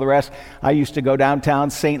pay-per-view and all the rest. I used to go downtown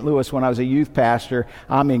St. Louis when I was a youth pastor.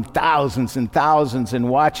 I mean, thousands and thousands, and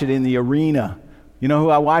watch it in the arena. You know who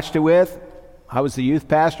I watched it with? I was the youth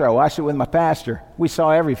pastor. I watched it with my pastor. We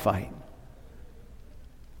saw every fight.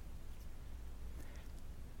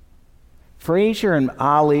 Frazier and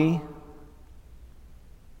Ali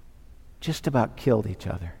just about killed each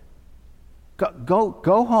other.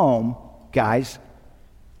 Go home, guys,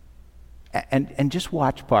 and just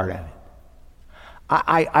watch part of it.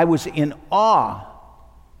 I was in awe.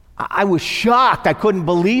 I was shocked. I couldn't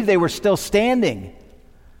believe they were still standing.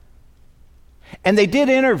 And they did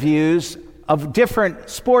interviews of different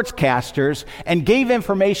sportscasters and gave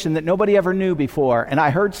information that nobody ever knew before. And I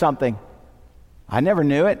heard something. I never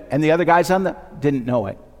knew it, and the other guys didn't know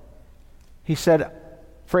it. He said,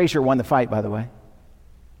 Frazier won the fight, by the way.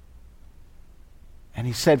 And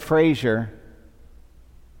he said Frazier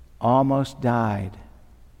almost died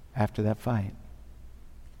after that fight.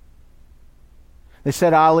 They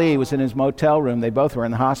said Ali was in his motel room. They both were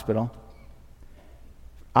in the hospital.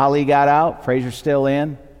 Ali got out, Frazier still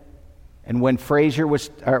in. And when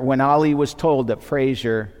Ali was told that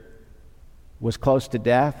Frazier was close to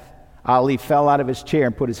death, Ali fell out of his chair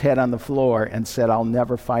and put his head on the floor and said, I'll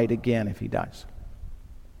never fight again if he dies.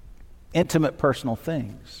 Intimate personal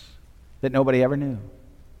things that nobody ever knew.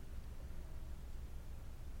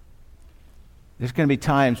 There's going to be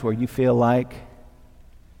times where you feel like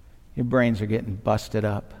your brains are getting busted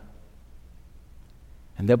up.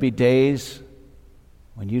 And there'll be days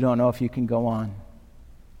when you don't know if you can go on.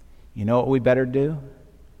 You know what we better do?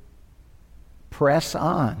 Press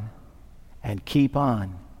on and keep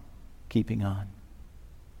on keeping on.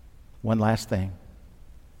 One last thing.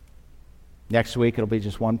 Next week, it'll be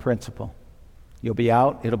just one principle. You'll be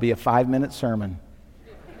out. It'll be a 5-minute sermon.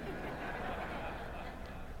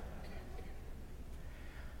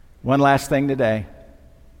 One last thing today.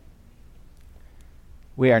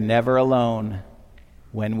 We are never alone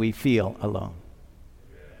when we feel alone.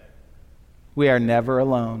 We are never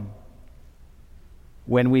alone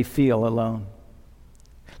when we feel alone.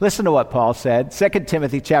 Listen to what Paul said, 2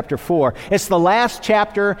 Timothy chapter 4. It's the last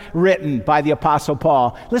chapter written by the Apostle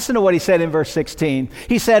Paul. Listen to what he said in verse 16.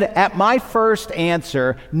 He said, "At my first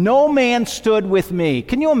answer, no man stood with me."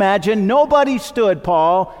 Can you imagine? Nobody stood,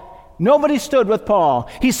 Paul. Nobody stood with Paul.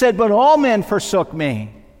 He said, "But all men forsook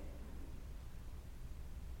me."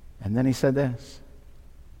 And then he said this,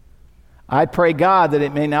 "I pray God that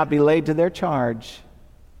it may not be laid to their charge.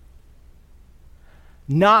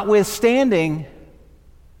 Notwithstanding,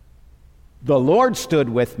 the Lord stood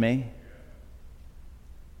with me,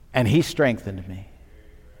 and he strengthened me."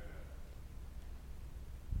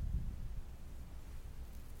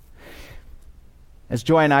 As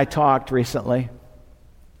Joy and I talked recently,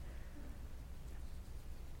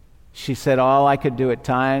 she said all I could do at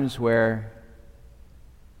times where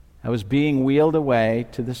I was being wheeled away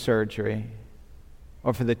to the surgery,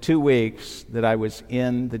 or for the 2 weeks that I was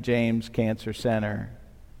in the James Cancer Center.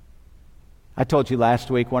 I told you last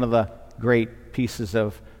week one of the great pieces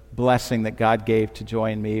of blessing that God gave to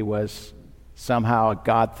Joy and me was somehow a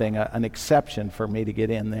God thing, an exception for me to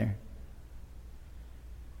get in there.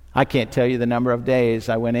 I can't tell you the number of days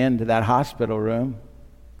I went into that hospital room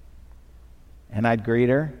and I'd greet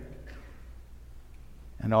her,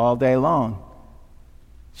 and all day long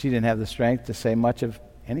she didn't have the strength to say much of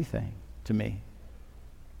anything to me.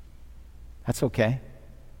 That's okay.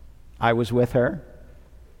 I was with her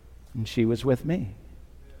and she was with me.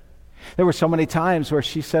 There were so many times where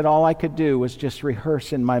she said all I could do was just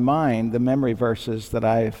rehearse in my mind the memory verses that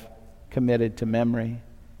I've committed to memory.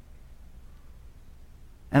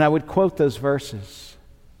 And I would quote those verses.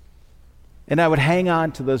 And I would hang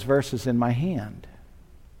on to those verses in my hand.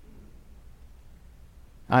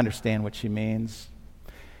 I understand what she means.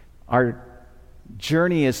 Our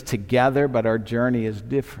journey is together, but our journey is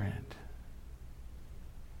different.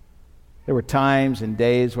 There were times and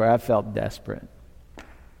days where I felt desperate.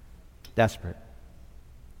 Desperate.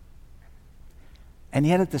 And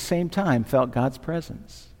yet at the same time felt God's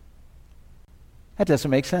presence. That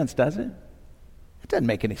doesn't make sense, does it? It doesn't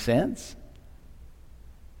make any sense.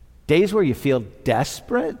 Days where you feel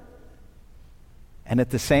desperate and at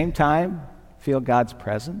the same time feel God's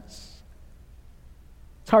presence.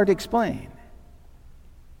 It's hard to explain.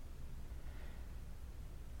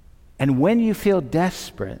 And when you feel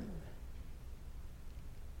desperate,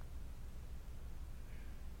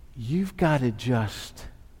 you've got to just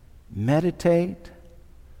meditate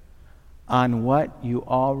on what you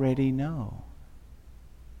already know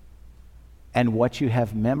and what you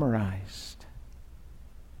have memorized.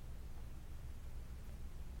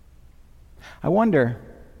 I wonder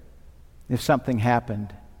if something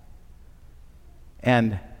happened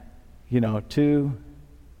and, 2,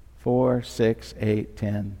 4, 6, 8,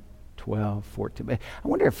 10, 12, 14. I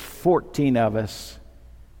wonder if 14 of us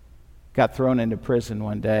got thrown into prison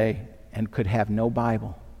one day and could have no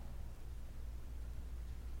Bible.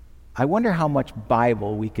 I wonder how much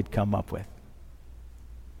Bible we could come up with.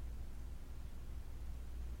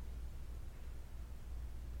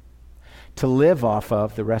 To live off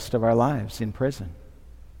of the rest of our lives in prison.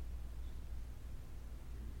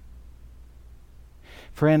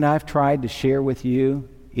 Friend, I've tried to share with you,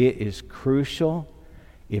 it is crucial,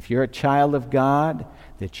 if you're a child of God,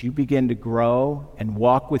 that you begin to grow and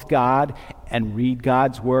walk with God and read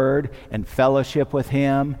God's Word and fellowship with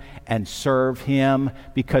Him and serve Him,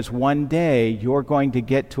 because one day you're going to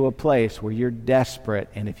get to a place where you're desperate,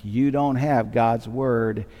 and if you don't have God's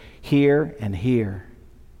Word here and here,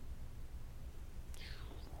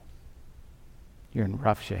 you're in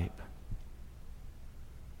rough shape.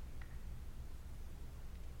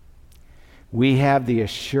 We have the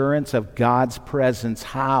assurance of God's presence.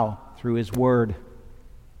 How? Through His Word.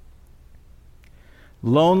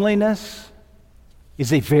 Loneliness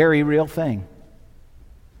is a very real thing.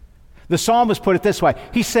 The psalmist put it this way.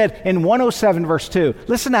 He said in 107 verse 2,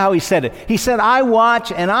 listen to how he said it. He said, "I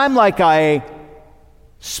watch and I'm like a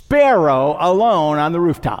sparrow alone on the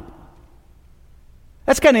rooftop."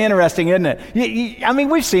 That's kind of interesting, isn't it? I mean,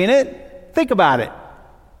 we've seen it. Think about it.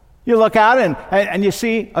 You look out and you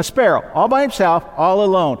see a sparrow all by himself, all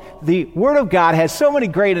alone. The Word of God has so many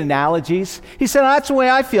great analogies. He said, that's the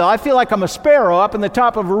way I feel. I feel like I'm a sparrow up in the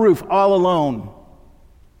top of a roof, all alone.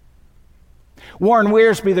 Warren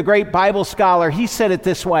Wiersbe, the great Bible scholar, he said it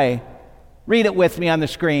this way. Read it with me on the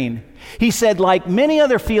screen. He said, like many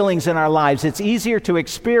other feelings in our lives, it's easier to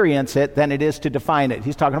experience it than it is to define it.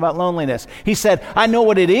 He's talking about loneliness. He said, I know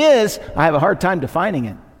what it is. I have a hard time defining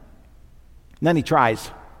it. And then he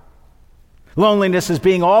tries. Loneliness is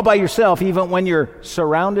being all by yourself even when you're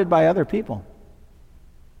surrounded by other people.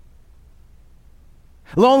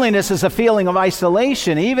 Loneliness is a feeling of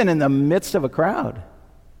isolation even in the midst of a crowd.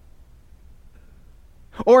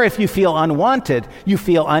 Or if you feel unwanted, you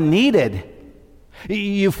feel unneeded.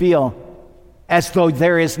 You feel as though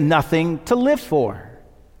there is nothing to live for.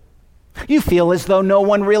 You feel as though no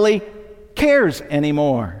one really cares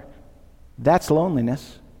anymore. That's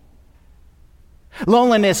loneliness.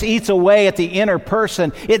 Loneliness eats away at the inner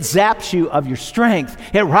person. It zaps you of your strength.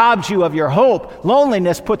 It robs you of your hope.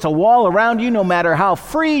 Loneliness puts a wall around you no matter how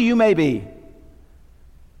free you may be.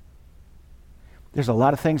 There's a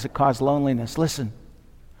lot of things that cause loneliness. Listen,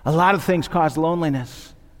 a lot of things cause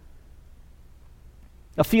loneliness.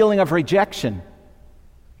 A feeling of rejection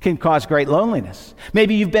can cause great loneliness.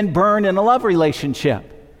 Maybe you've been burned in a love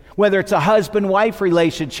relationship. Whether it's a husband-wife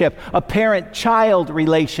relationship, a parent-child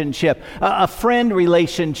relationship, a friend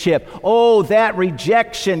relationship. Oh, that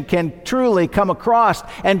rejection can truly come across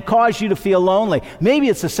and cause you to feel lonely. Maybe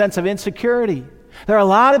it's a sense of insecurity. There are a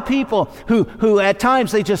lot of people who at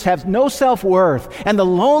times they just have no self-worth, and the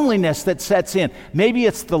loneliness that sets in. Maybe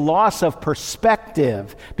it's the loss of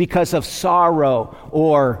perspective because of sorrow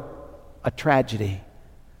or a tragedy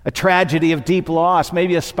of deep loss,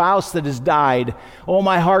 maybe a spouse that has died. Oh,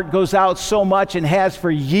 my heart goes out so much and has for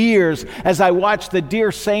years as I watch the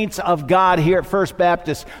dear saints of God here at First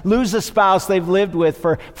Baptist lose a spouse they've lived with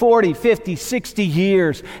for 40, 50, 60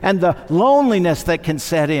 years, and the loneliness that can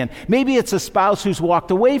set in. Maybe it's a spouse who's walked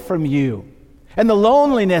away from you and the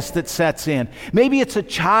loneliness that sets in. Maybe it's a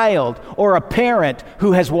child or a parent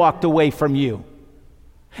who has walked away from you.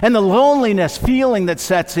 And the loneliness feeling that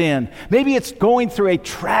sets in. Maybe it's going through a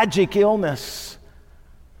tragic illness.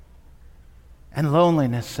 And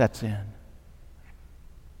loneliness sets in.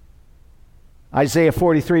 Isaiah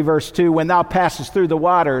 43 verse 2, when thou passest through the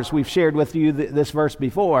waters, we've shared with you this verse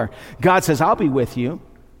before. God says, I'll be with you.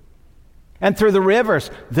 And through the rivers,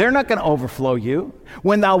 they're not going to overflow you.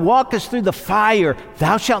 When thou walkest through the fire,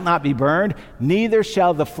 thou shalt not be burned, neither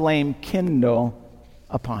shall the flame kindle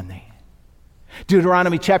upon thee.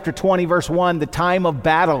 Deuteronomy chapter 20 verse 1, the time of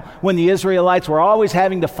battle, when the Israelites were always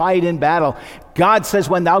having to fight in battle. God says,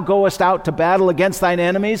 when thou goest out to battle against thine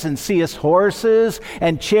enemies and seest horses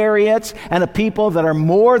and chariots and a people that are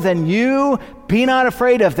more than you, be not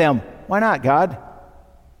afraid of them. Why not, God?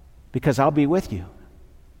 Because I'll be with you.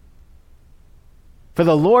 For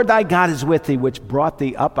the Lord thy God is with thee, which brought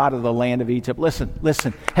thee up out of the land of Egypt.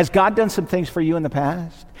 Listen. Has God done some things for you in the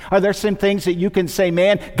past? Are there some things that you can say,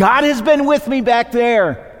 man, God has been with me back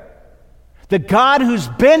there? The God who's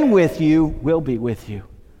been with you will be with you.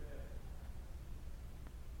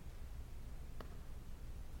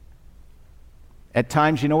 At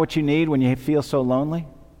times, you know what you need when you feel so lonely?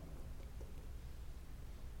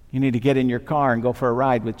 You need to get in your car and go for a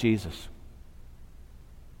ride with Jesus.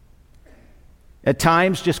 At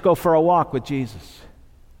times, just go for a walk with Jesus.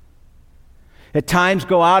 At times,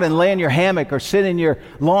 go out and lay in your hammock or sit in your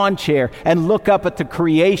lawn chair and look up at the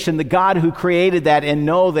creation, the God who created that, and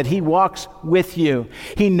know that He walks with you.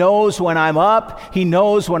 He knows when I'm up. He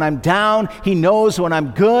knows when I'm down. He knows when I'm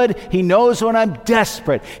good. He knows when I'm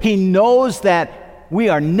desperate. He knows that we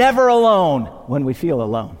are never alone when we feel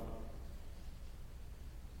alone.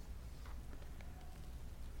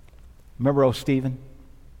 Remember Stephen?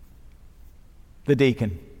 The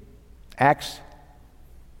deacon. Acts.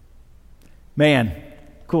 Man,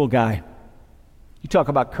 cool guy. You talk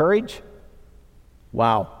about courage?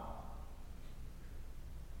 Wow.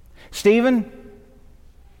 Stephen,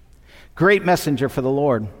 great messenger for the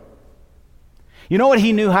Lord. You know what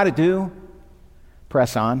he knew how to do?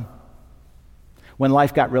 Press on. When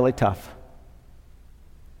life got really tough.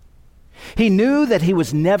 He knew that he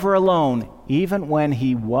was never alone, even when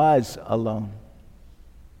he was alone.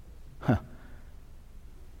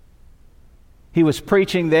 He was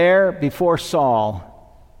preaching there before Saul.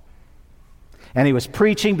 And he was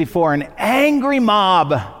preaching before an angry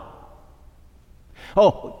mob.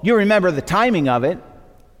 Oh, you remember the timing of it.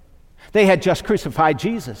 They had just crucified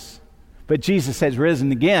Jesus. But Jesus has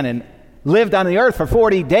risen again and lived on the earth for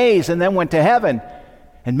 40 days and then went to heaven.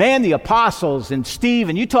 And man, the apostles and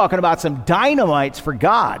Stephen, you talking about some dynamites for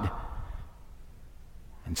God.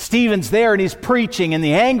 And Stephen's there and he's preaching, and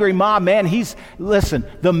the angry mob, man, listen,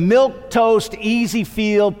 the milquetoast, easy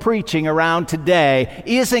field preaching around today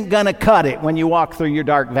isn't going to cut it when you walk through your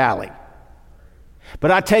dark valley.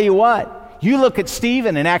 But I tell you what, you look at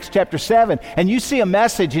Stephen in Acts chapter 7 and you see a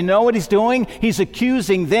message. You know what he's doing? He's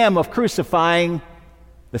accusing them of crucifying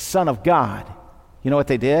the Son of God. You know what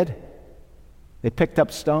they did? They picked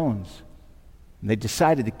up stones and they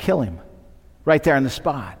decided to kill him right there on the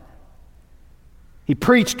spot. He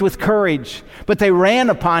preached with courage, but they ran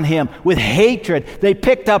upon him with hatred. They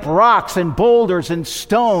picked up rocks and boulders and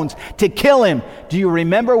stones to kill him. Do you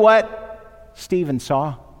remember what Stephen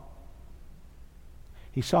saw?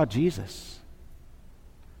 He saw Jesus.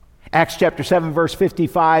 Acts chapter 7, verse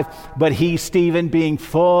 55, but he, Stephen, being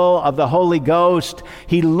full of the Holy Ghost,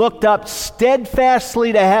 he looked up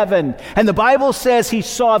steadfastly to heaven. And the Bible says he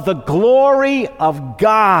saw the glory of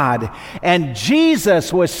God, and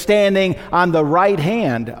Jesus was standing on the right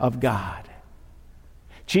hand of God.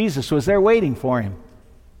 Jesus was there waiting for him.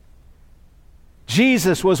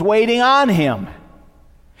 Jesus was waiting on him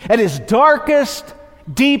at his darkest,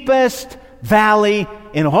 deepest valley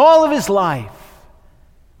in all of his life.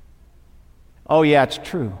 Oh, yeah, it's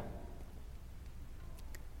true.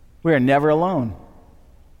 We are never alone,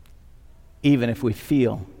 even if we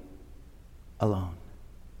feel alone.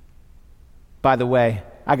 By the way,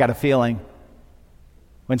 I got a feeling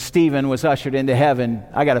when Stephen was ushered into heaven,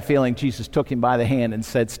 I got a feeling Jesus took him by the hand and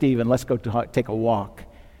said, Stephen, let's go take a walk.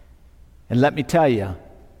 And let me tell you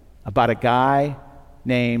about a guy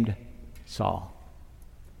named Saul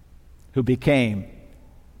who became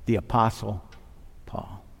the Apostle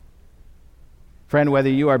Paul. Friend, whether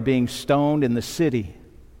you are being stoned in the city,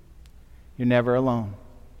 you're never alone.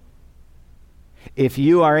 If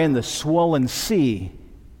you are in the swollen sea,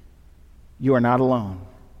 you are not alone.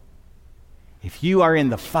 If you are in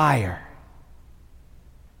the fire,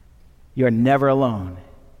 you are never alone,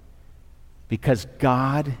 because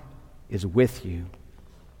God is with you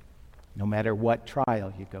no matter what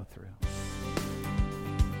trial you go through.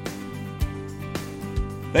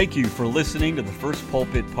 Thank you for listening to the First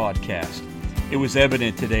Pulpit Podcast. It was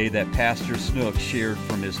evident today that Pastor Snook shared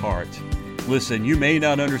from his heart. Listen, you may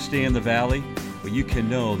not understand the valley, but you can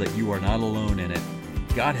know that you are not alone in it.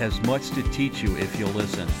 God has much to teach you if you'll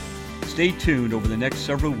listen. Stay tuned over the next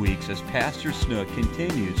several weeks as Pastor Snook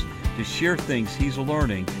continues to share things he's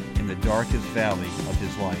learning in the darkest valley of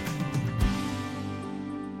his life.